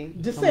hear me.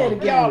 Just say it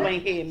again. Y'all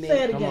ain't hear me.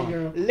 Say it again,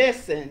 girl.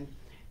 Listen,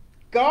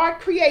 God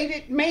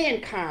created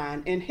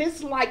mankind in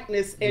His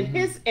likeness and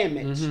His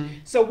image.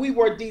 So we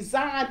were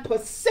designed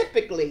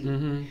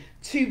specifically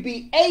to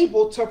be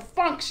able to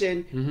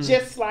function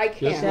just like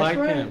Him. Just like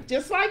Him.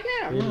 Just like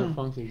Him. Able to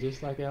function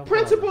just like our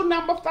Principle Father.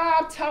 number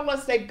 5 tells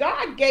us that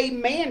God gave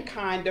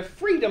mankind the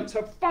freedom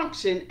to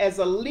function as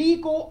a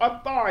legal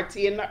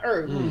authority in the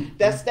earth.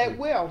 That's that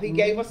will. He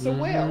gave us a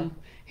will.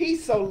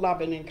 He's so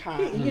loving and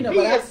kind. He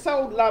is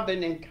so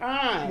loving and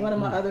kind. One of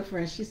my other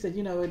friends, she said,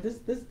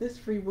 this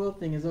free will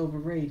thing is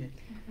overrated.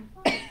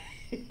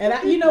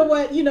 And you know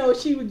what?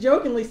 She was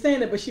jokingly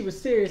saying it, but she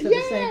was serious at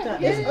the same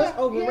time. It's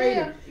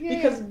overrated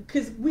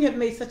because we have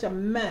made such a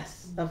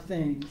mess of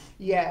things.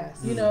 Yes.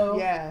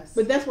 Yes.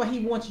 But that's why He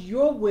wants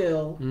your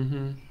will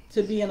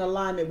to be in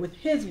alignment with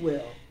His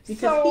will.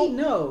 Because He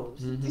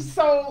knows.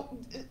 So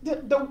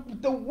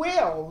the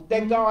will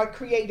that God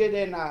created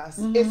in us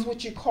is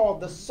what you call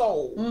the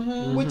soul,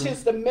 which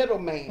is the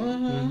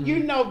middleman.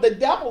 The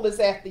devil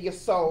is after your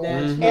soul.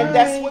 That's and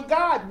that's what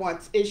God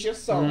wants, is your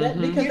soul.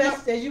 Because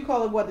that's, as you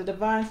call it, what? The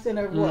divine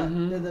center of what?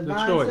 The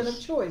divine center of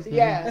choice.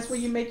 Yes. That's where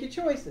you make your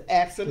choices.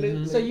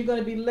 Absolutely. So you're going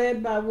to be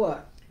led by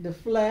what? The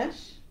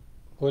flesh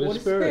or the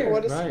spirit. Or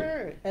the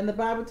spirit. And the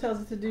Bible tells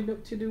us to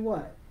do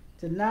what?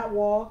 To not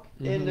walk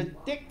in the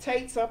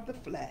dictates of the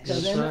flesh.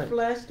 Because in the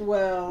flesh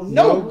dwells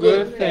no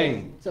good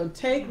thing. So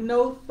take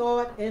no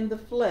thought in the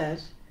flesh,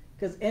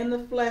 because in the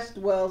flesh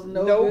dwells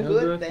no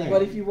good thing.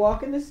 But if you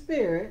walk in the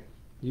spirit,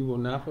 you will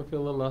not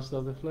fulfill the lust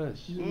of the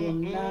flesh. You will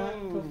not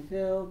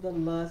fulfill the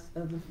lust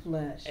of the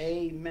flesh.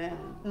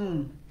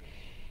 Amen.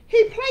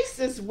 He placed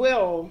His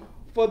will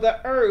for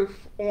the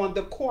earth on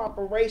the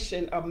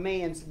cooperation of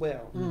man's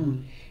will.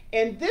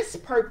 And this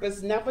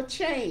purpose never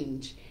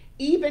changed,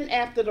 even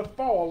after the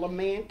fall of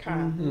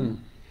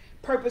mankind.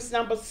 Purpose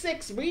number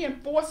 6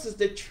 reinforces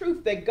the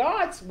truth that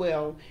God's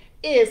will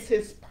is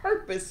His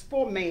purpose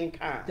for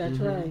mankind. That's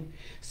right.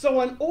 So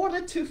in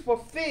order to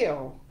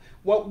fulfill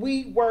what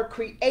we were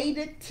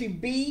created to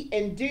be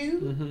and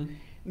do,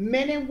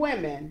 men and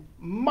women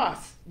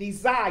must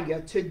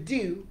desire to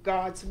do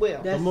God's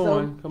will. That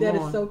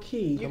is so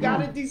key. You got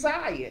to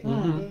desire it.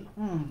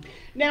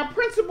 Now,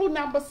 principle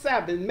number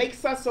 7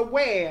 makes us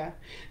aware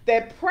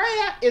that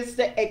prayer is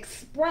the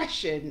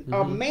expression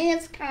of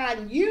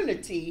mankind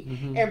unity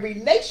and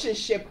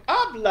relationship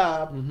of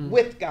love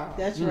with God.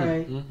 That's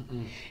right.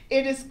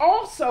 It is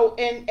also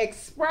an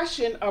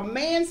expression of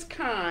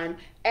mankind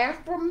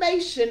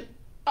affirmation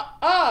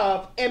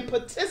of and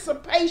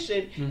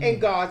participation in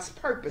God's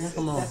purposes.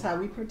 That's how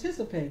we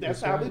participate.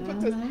 That's how we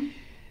participate.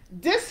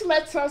 This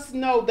lets us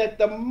know that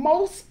the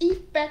most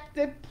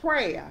effective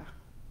prayer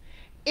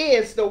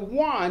is the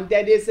one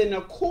that is in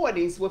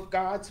accordance with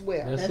God's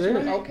will. That's it.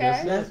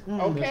 Okay? That's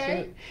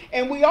it.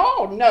 And we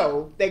all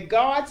know that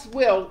God's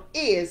will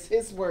is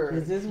His word.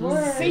 Is His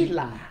word.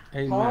 Selah.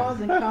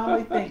 Pause and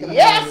calmly think about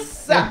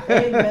it.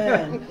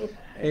 Amen.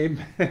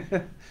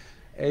 Amen.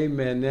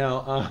 Amen.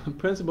 Now,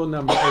 principle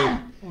number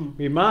 8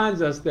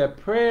 reminds us that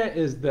prayer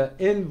is the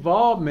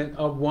involvement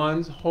of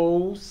one's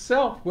whole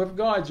self with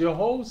God, your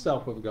whole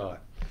self with God.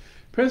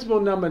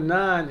 Principle number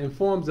 9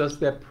 informs us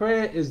that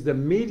prayer is the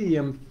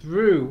medium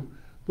through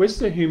which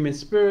the human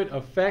spirit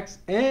affects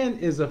and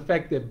is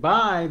affected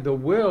by the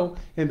will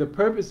and the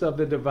purpose of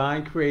the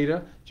divine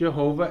creator,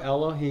 Jehovah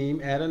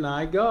Elohim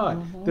Adonai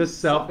God, the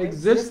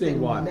self-existing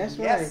one. That's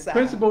right. Yes,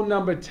 Principle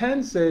number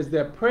 10 says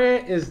that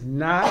prayer is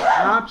not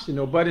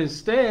optional, but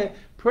instead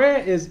prayer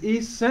is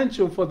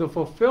essential for the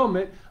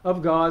fulfillment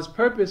of God's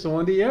purpose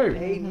on the earth.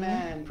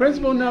 Amen.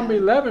 Principle number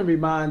 11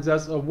 reminds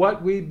us of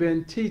what we've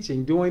been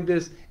teaching during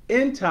this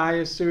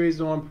entire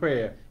series on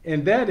prayer,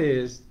 and that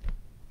is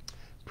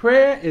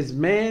prayer is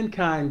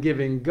mankind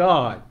giving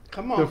God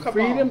the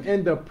freedom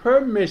and the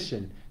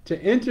permission to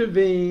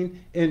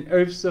intervene in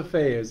earth's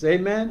affairs.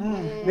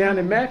 Amen? Now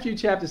in Matthew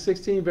chapter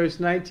 16, verse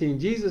 19,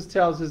 Jesus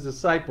tells his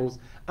disciples,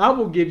 I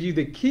will give you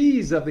the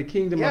keys of the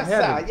kingdom of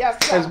heaven.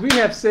 Yes, sir. As we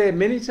have said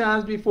many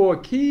times before,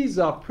 keys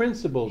are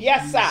principles,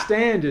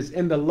 standards,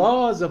 and the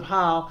laws of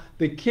how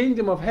the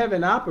kingdom of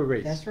heaven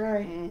operates. That's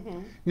right.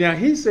 Now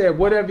he said,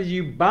 whatever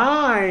you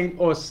bind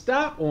or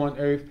stop on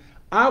earth,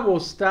 I will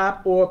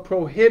stop or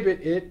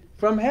prohibit it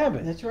from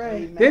heaven. That's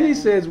right. Amen. Then he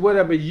says,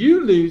 whatever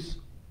you loose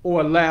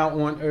or allow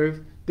on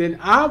earth, then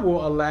I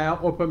will allow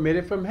or permit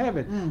it from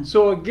heaven.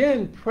 So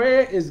again,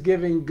 prayer is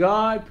giving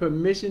God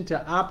permission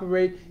to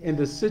operate in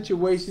the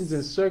situations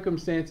and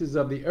circumstances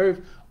of the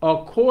earth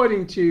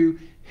according to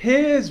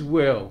his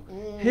will.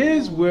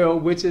 His will,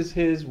 which is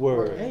his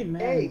word.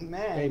 Amen.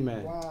 Amen.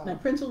 Amen. Wow. Now,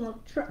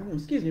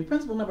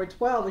 principle number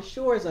 12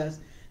 assures us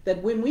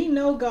that when we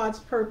know God's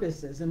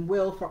purposes and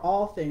will for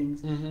all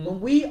things, when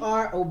we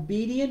are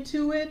obedient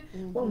to it,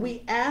 when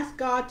we ask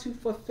God to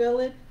fulfill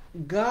it,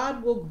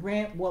 God will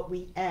grant what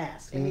we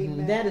ask.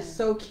 That is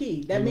so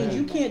key. That means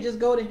you can't just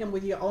go to him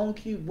with your own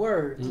cute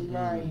words.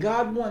 Right.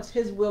 God wants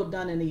his will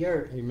done in the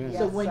earth. Amen.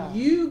 So Yes, when sir.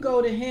 you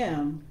go to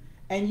him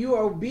and you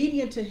are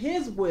obedient to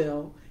his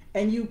will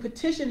and you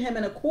petition him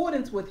in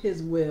accordance with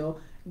his will,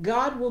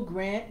 God will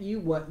grant you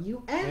what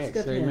you ask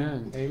of him.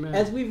 Amen. Amen.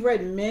 As we've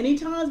read many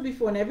times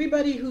before, and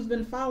everybody who's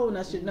been following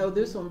us should know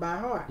this one by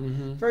heart.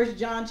 1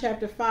 John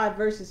chapter 5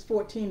 verses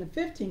 14 and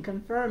 15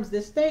 confirms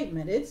this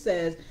statement. It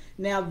says,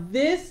 now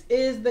this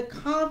is the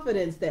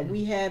confidence that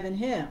we have in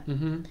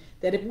him,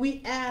 that if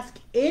we ask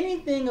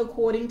anything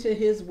according to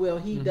his will,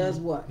 he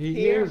does what? He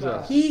hears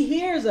us. He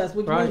hears us,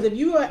 which means if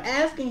you are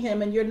asking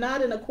him and you're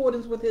not in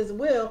accordance with his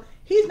will,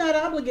 he's not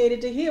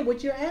obligated to hear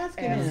what you're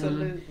asking him.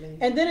 Absolutely.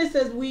 And then it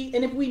says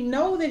if we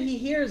know that he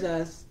hears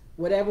us,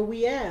 whatever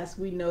we ask,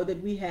 we know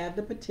that we have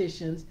the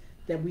petitions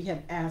that we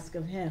have asked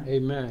of him.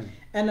 Amen.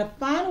 And the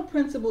final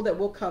principle that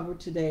we'll cover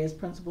today is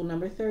principle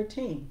number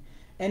 13.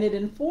 And it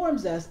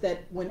informs us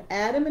that when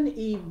Adam and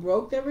Eve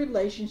broke their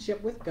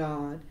relationship with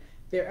God,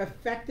 their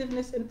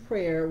effectiveness in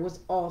prayer was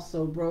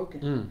also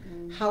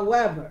broken.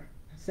 However,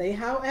 say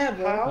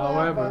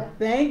however,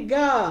 thank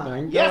God,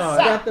 Thank Yes, God.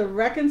 sir. that the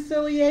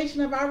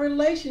reconciliation of our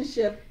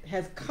relationship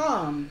has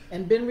come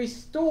and been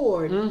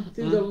restored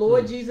through the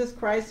Lord Jesus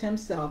Christ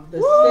himself,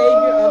 the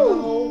Savior of the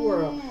whole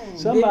world.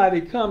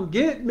 Somebody come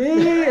get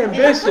me and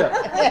Bishop.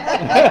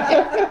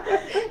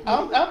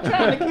 I'm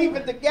trying to keep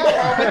it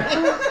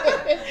together.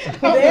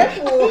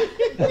 Therefore,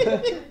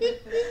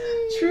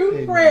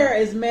 true prayer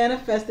is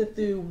manifested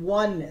through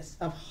oneness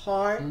of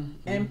heart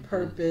and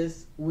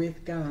purpose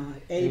with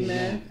God.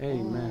 Amen.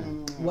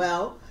 Amen.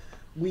 Well,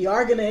 we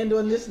are going to end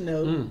on this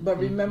note, but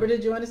remember to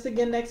join us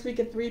again next week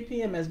at 3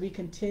 p.m. as we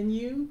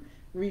continue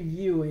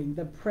reviewing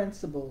the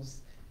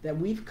principles that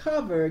we've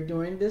covered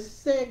during this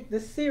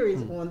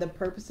series on the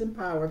purpose and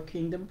power of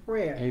kingdom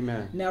prayer.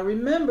 Amen. Now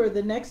remember,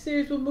 the next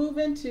series we'll move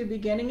into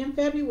beginning in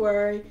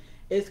February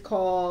is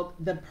called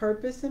The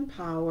Purpose and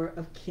Power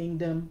of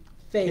Kingdom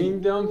Faith.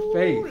 Kingdom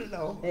faith.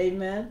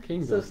 Amen.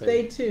 Kingdom so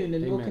stay faith. tuned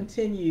and we'll Amen.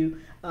 continue.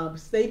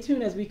 Stay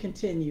tuned as we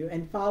continue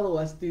and follow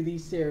us through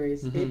these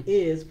series. It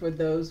is for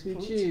those who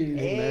choose.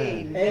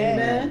 Amen.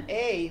 Amen.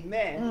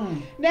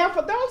 Amen. Now,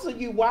 for those of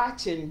you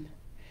watching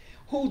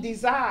who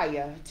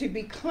desire to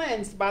be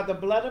cleansed by the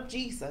blood of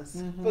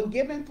Jesus,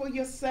 forgiven for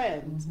your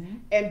sins,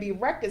 and be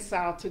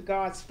reconciled to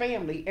God's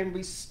family and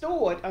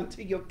restored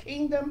unto your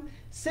kingdom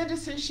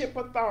citizenship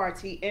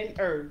authority in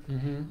earth,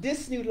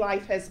 this new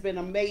life has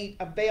been made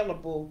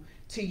available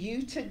to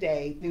you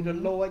today through the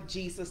Lord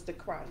Jesus the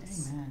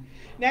Christ. Amen.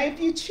 Now, if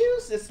you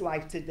choose this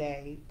life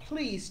today,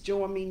 please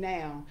join me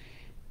now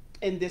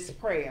in this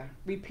prayer.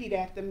 Repeat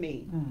after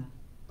me.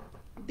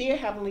 Dear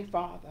Heavenly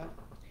Father,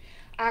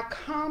 I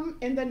come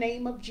in the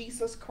name of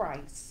Jesus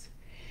Christ.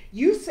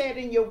 You said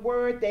in your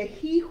word that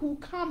he who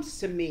comes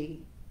to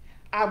me,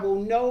 I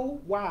will no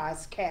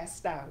wise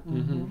cast out.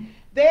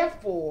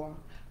 Therefore,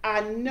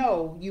 I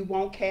know you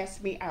won't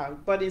cast me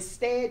out, but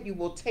instead you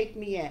will take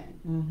me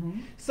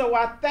in. So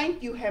I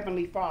thank you,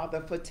 Heavenly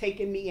Father, for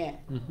taking me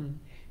in.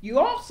 You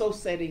also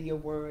said in your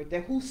word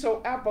that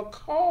whosoever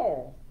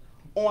call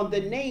on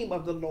the name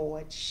of the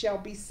Lord shall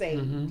be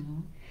saved.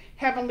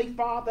 Heavenly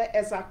Father,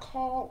 as I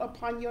call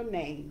upon your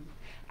name,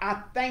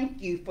 I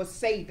thank you for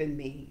saving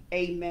me.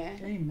 Amen.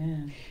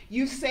 Amen.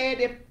 You said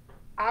if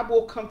I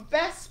will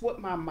confess with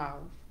my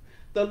mouth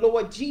the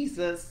Lord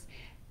Jesus,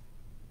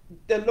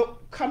 if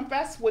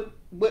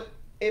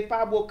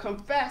I will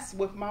confess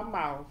with my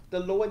mouth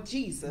the Lord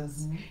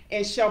Jesus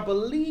and shall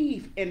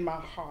believe in my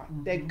heart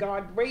that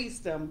God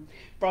raised him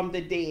from the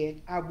dead,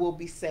 I will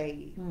be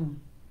saved.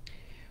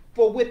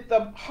 For with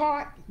the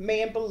heart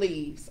man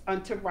believes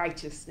unto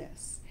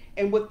righteousness,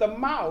 and with the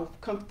mouth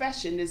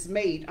confession is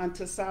made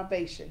unto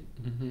salvation.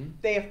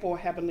 Therefore,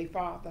 Heavenly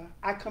Father,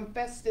 I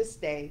confess this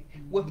day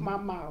with my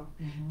mouth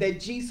that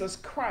Jesus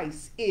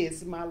Christ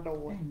is my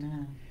Lord.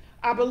 Amen.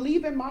 I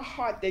believe in my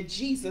heart that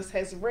Jesus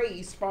has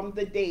raised from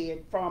the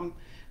dead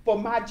for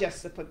my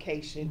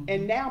justification.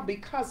 And now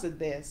because of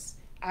this,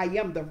 I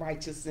am the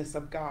righteousness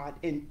of God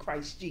in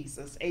Christ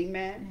Jesus.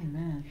 Amen.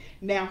 Amen.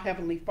 Now,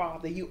 Heavenly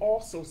Father, you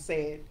also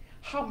said,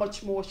 how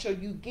much more shall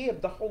you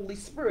give the Holy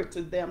Spirit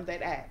to them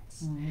that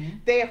ask? Mm-hmm.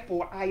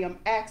 Therefore, I am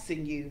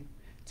asking you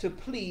to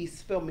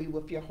please fill me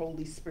with your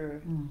Holy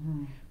Spirit.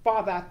 Mm-hmm.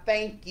 Father, I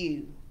thank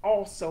you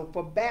also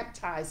for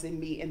baptizing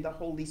me in the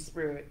Holy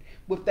Spirit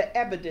with the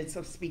evidence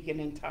of speaking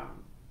in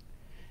tongues.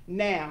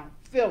 Now,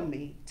 fill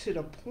me to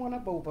the point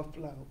of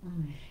overflow.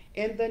 Mm.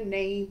 In the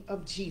name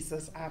of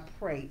Jesus, I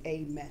pray.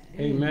 Amen.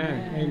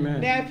 Amen.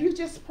 Amen. Now, if you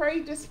just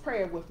prayed this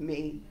prayer with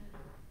me,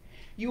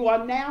 you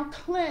are now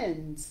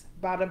cleansed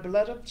by the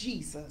blood of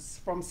Jesus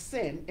from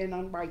sin and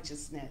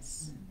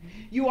unrighteousness.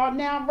 Mm-hmm. You are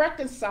now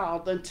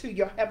reconciled unto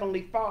your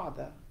heavenly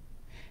Father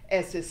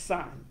as his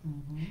son.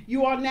 Mm-hmm.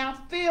 You are now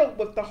filled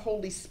with the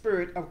Holy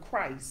Spirit of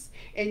Christ,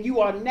 and you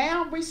are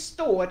now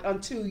restored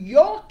unto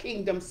your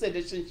kingdom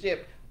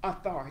citizenship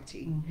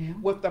authority,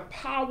 Mm-hmm. with the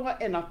power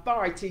and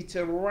authority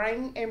to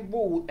reign and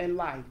rule in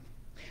life.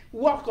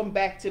 Welcome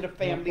back to the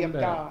family of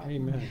God.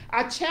 Amen.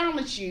 I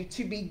challenge you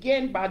to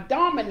begin by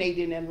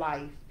dominating in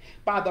life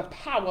by the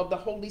power of the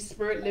Holy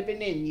Spirit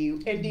living in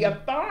you and the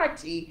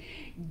authority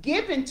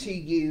given to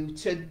you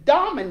to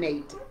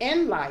dominate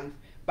in life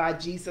by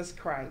Jesus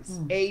Christ.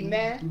 Mm-hmm.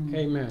 Amen.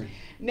 Amen.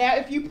 Now,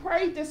 if you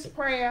prayed this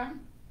prayer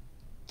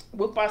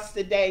with us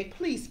today,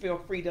 please feel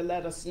free to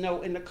let us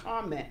know in the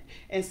comment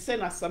and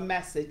send us a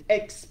message,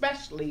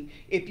 especially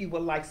if you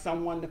would like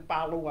someone to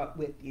follow up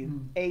with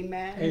you.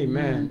 Amen.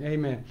 Amen.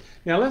 Amen.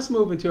 Now let's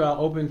move into our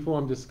open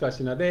forum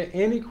discussion. Are there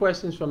any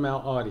questions from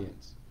our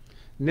audience?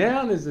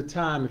 Now is the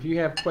time. If you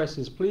have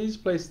questions, please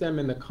place them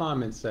in the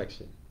comment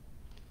section.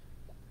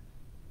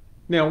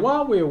 Now,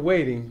 while we're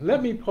waiting,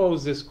 let me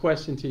pose this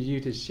question to you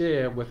to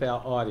share with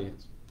our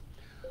audience.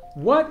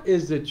 What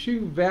is the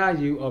true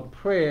value of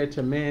prayer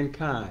to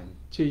mankind,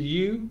 to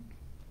you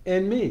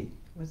and me?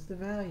 What's the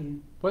value?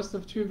 What's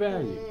the true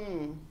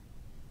value?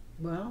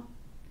 Well,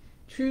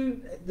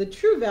 the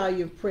true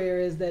value of prayer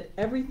is that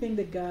everything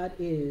that God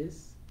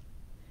is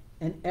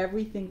and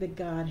everything that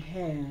God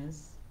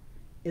has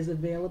is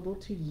available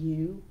to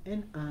you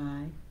and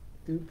I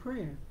through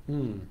prayer.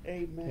 Amen.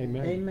 Amen.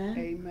 Amen.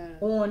 Amen.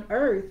 On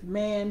earth,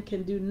 man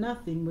can do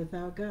nothing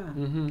without God.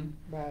 Mm-hmm.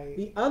 Right.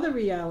 The other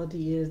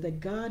reality is that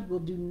God will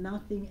do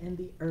nothing in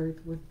the earth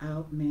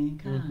without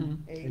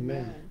mankind. Mm-hmm.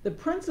 Amen. The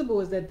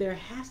principle is that there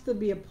has to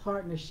be a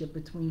partnership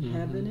between Mm-hmm.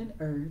 heaven and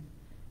earth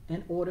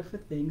in order for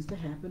things to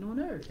happen on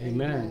earth.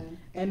 Amen.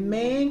 And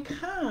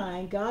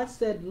mankind, God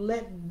said,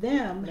 let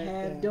them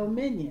have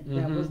dominion.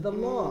 That Mhm. was the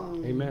law.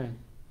 Amen.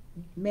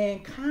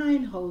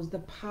 Mankind holds the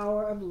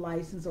power of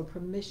license or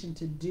permission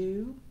to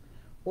do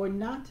or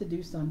not to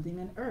do something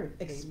on earth,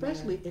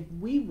 especially if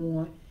we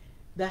want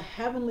the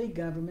heavenly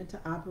government to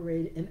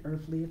operate in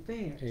earthly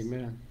affairs.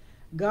 Amen.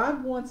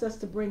 God wants us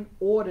to bring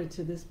order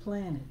to this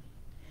planet.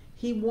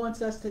 He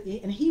wants us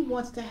to, and he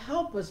wants to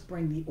help us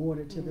bring the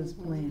order to this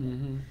planet.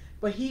 Mm-hmm.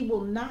 But he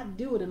will not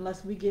do it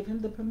unless we give him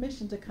the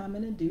permission to come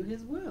in and do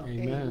his will.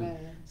 Amen.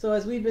 So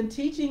as we've been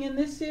teaching in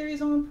this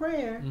series on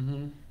prayer,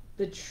 Mm-hmm.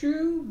 the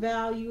true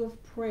value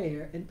of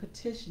prayer and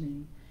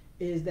petitioning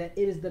is that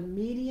it is the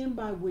medium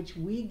by which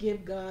we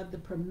give God the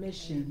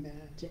permission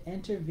to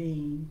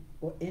intervene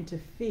or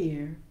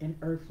interfere in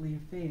earthly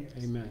affairs.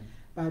 Amen.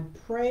 By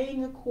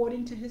praying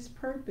according to his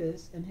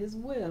purpose and his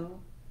will,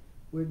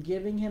 we're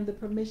giving him the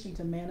permission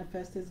to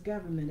manifest his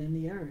government in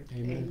the earth.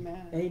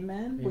 Amen.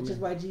 Amen. Which is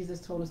why Jesus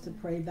told us to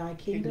pray, thy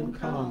kingdom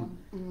come,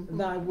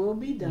 thy will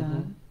be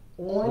done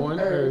on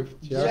earth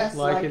just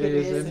like it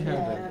is in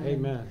heaven.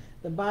 Amen.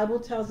 The Bible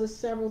tells us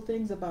several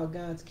things about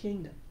God's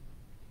kingdom.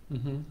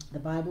 Mm-hmm. The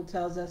Bible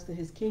tells us that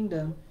his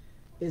kingdom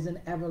is an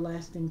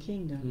everlasting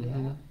kingdom.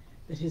 Mm-hmm.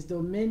 That his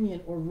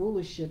dominion or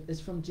rulership is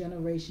from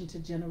generation to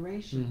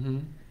generation. Mm-hmm.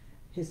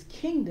 His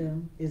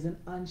kingdom is an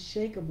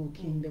unshakable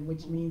kingdom,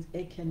 which means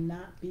it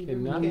cannot be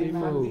removed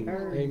from moved. the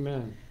earth.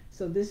 Amen.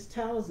 So this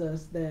tells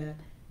us that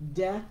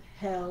death,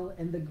 hell,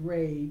 and the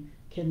grave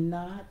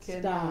cannot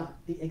stop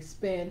the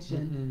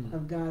expansion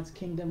of God's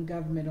kingdom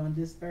government on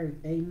this earth.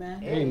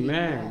 Amen?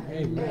 Amen.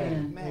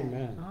 Amen.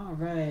 Amen. All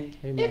right.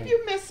 Amen. If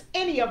you miss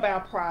any of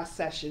our prior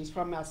sessions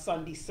from our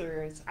Sunday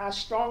series, I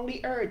strongly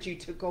urge you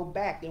to go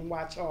back and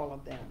watch all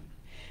of them.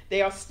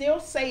 They are still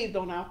saved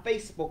on our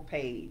Facebook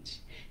page.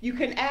 You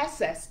can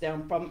access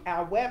them from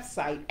our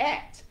website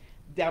at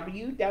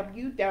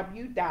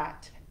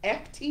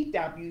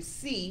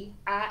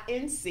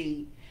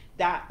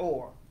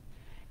www.ftwcinc.org.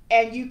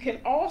 And you can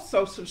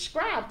also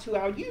subscribe to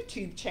our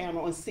YouTube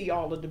channel and see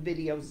all of the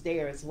videos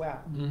there as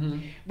well. Mm-hmm.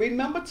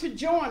 Remember to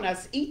join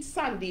us each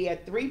Sunday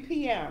at 3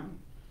 p.m.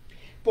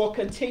 for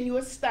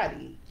continuous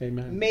study.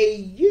 Amen. May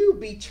you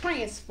be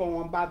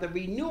transformed by the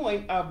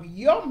renewing of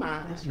your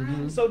mind. That's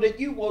right. So that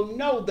you will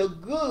know the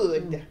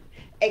good,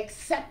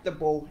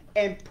 acceptable,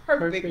 and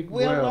perfect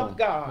will of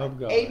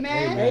God.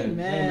 Amen?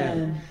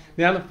 Amen.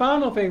 Now, the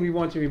final thing we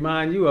want to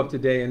remind you of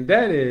today, and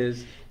that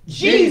is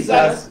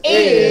Jesus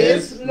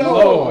is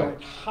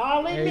Lord.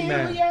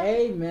 Hallelujah.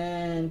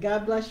 Amen.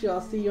 God bless you. I'll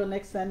see you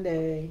next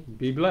Sunday.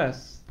 Be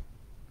blessed.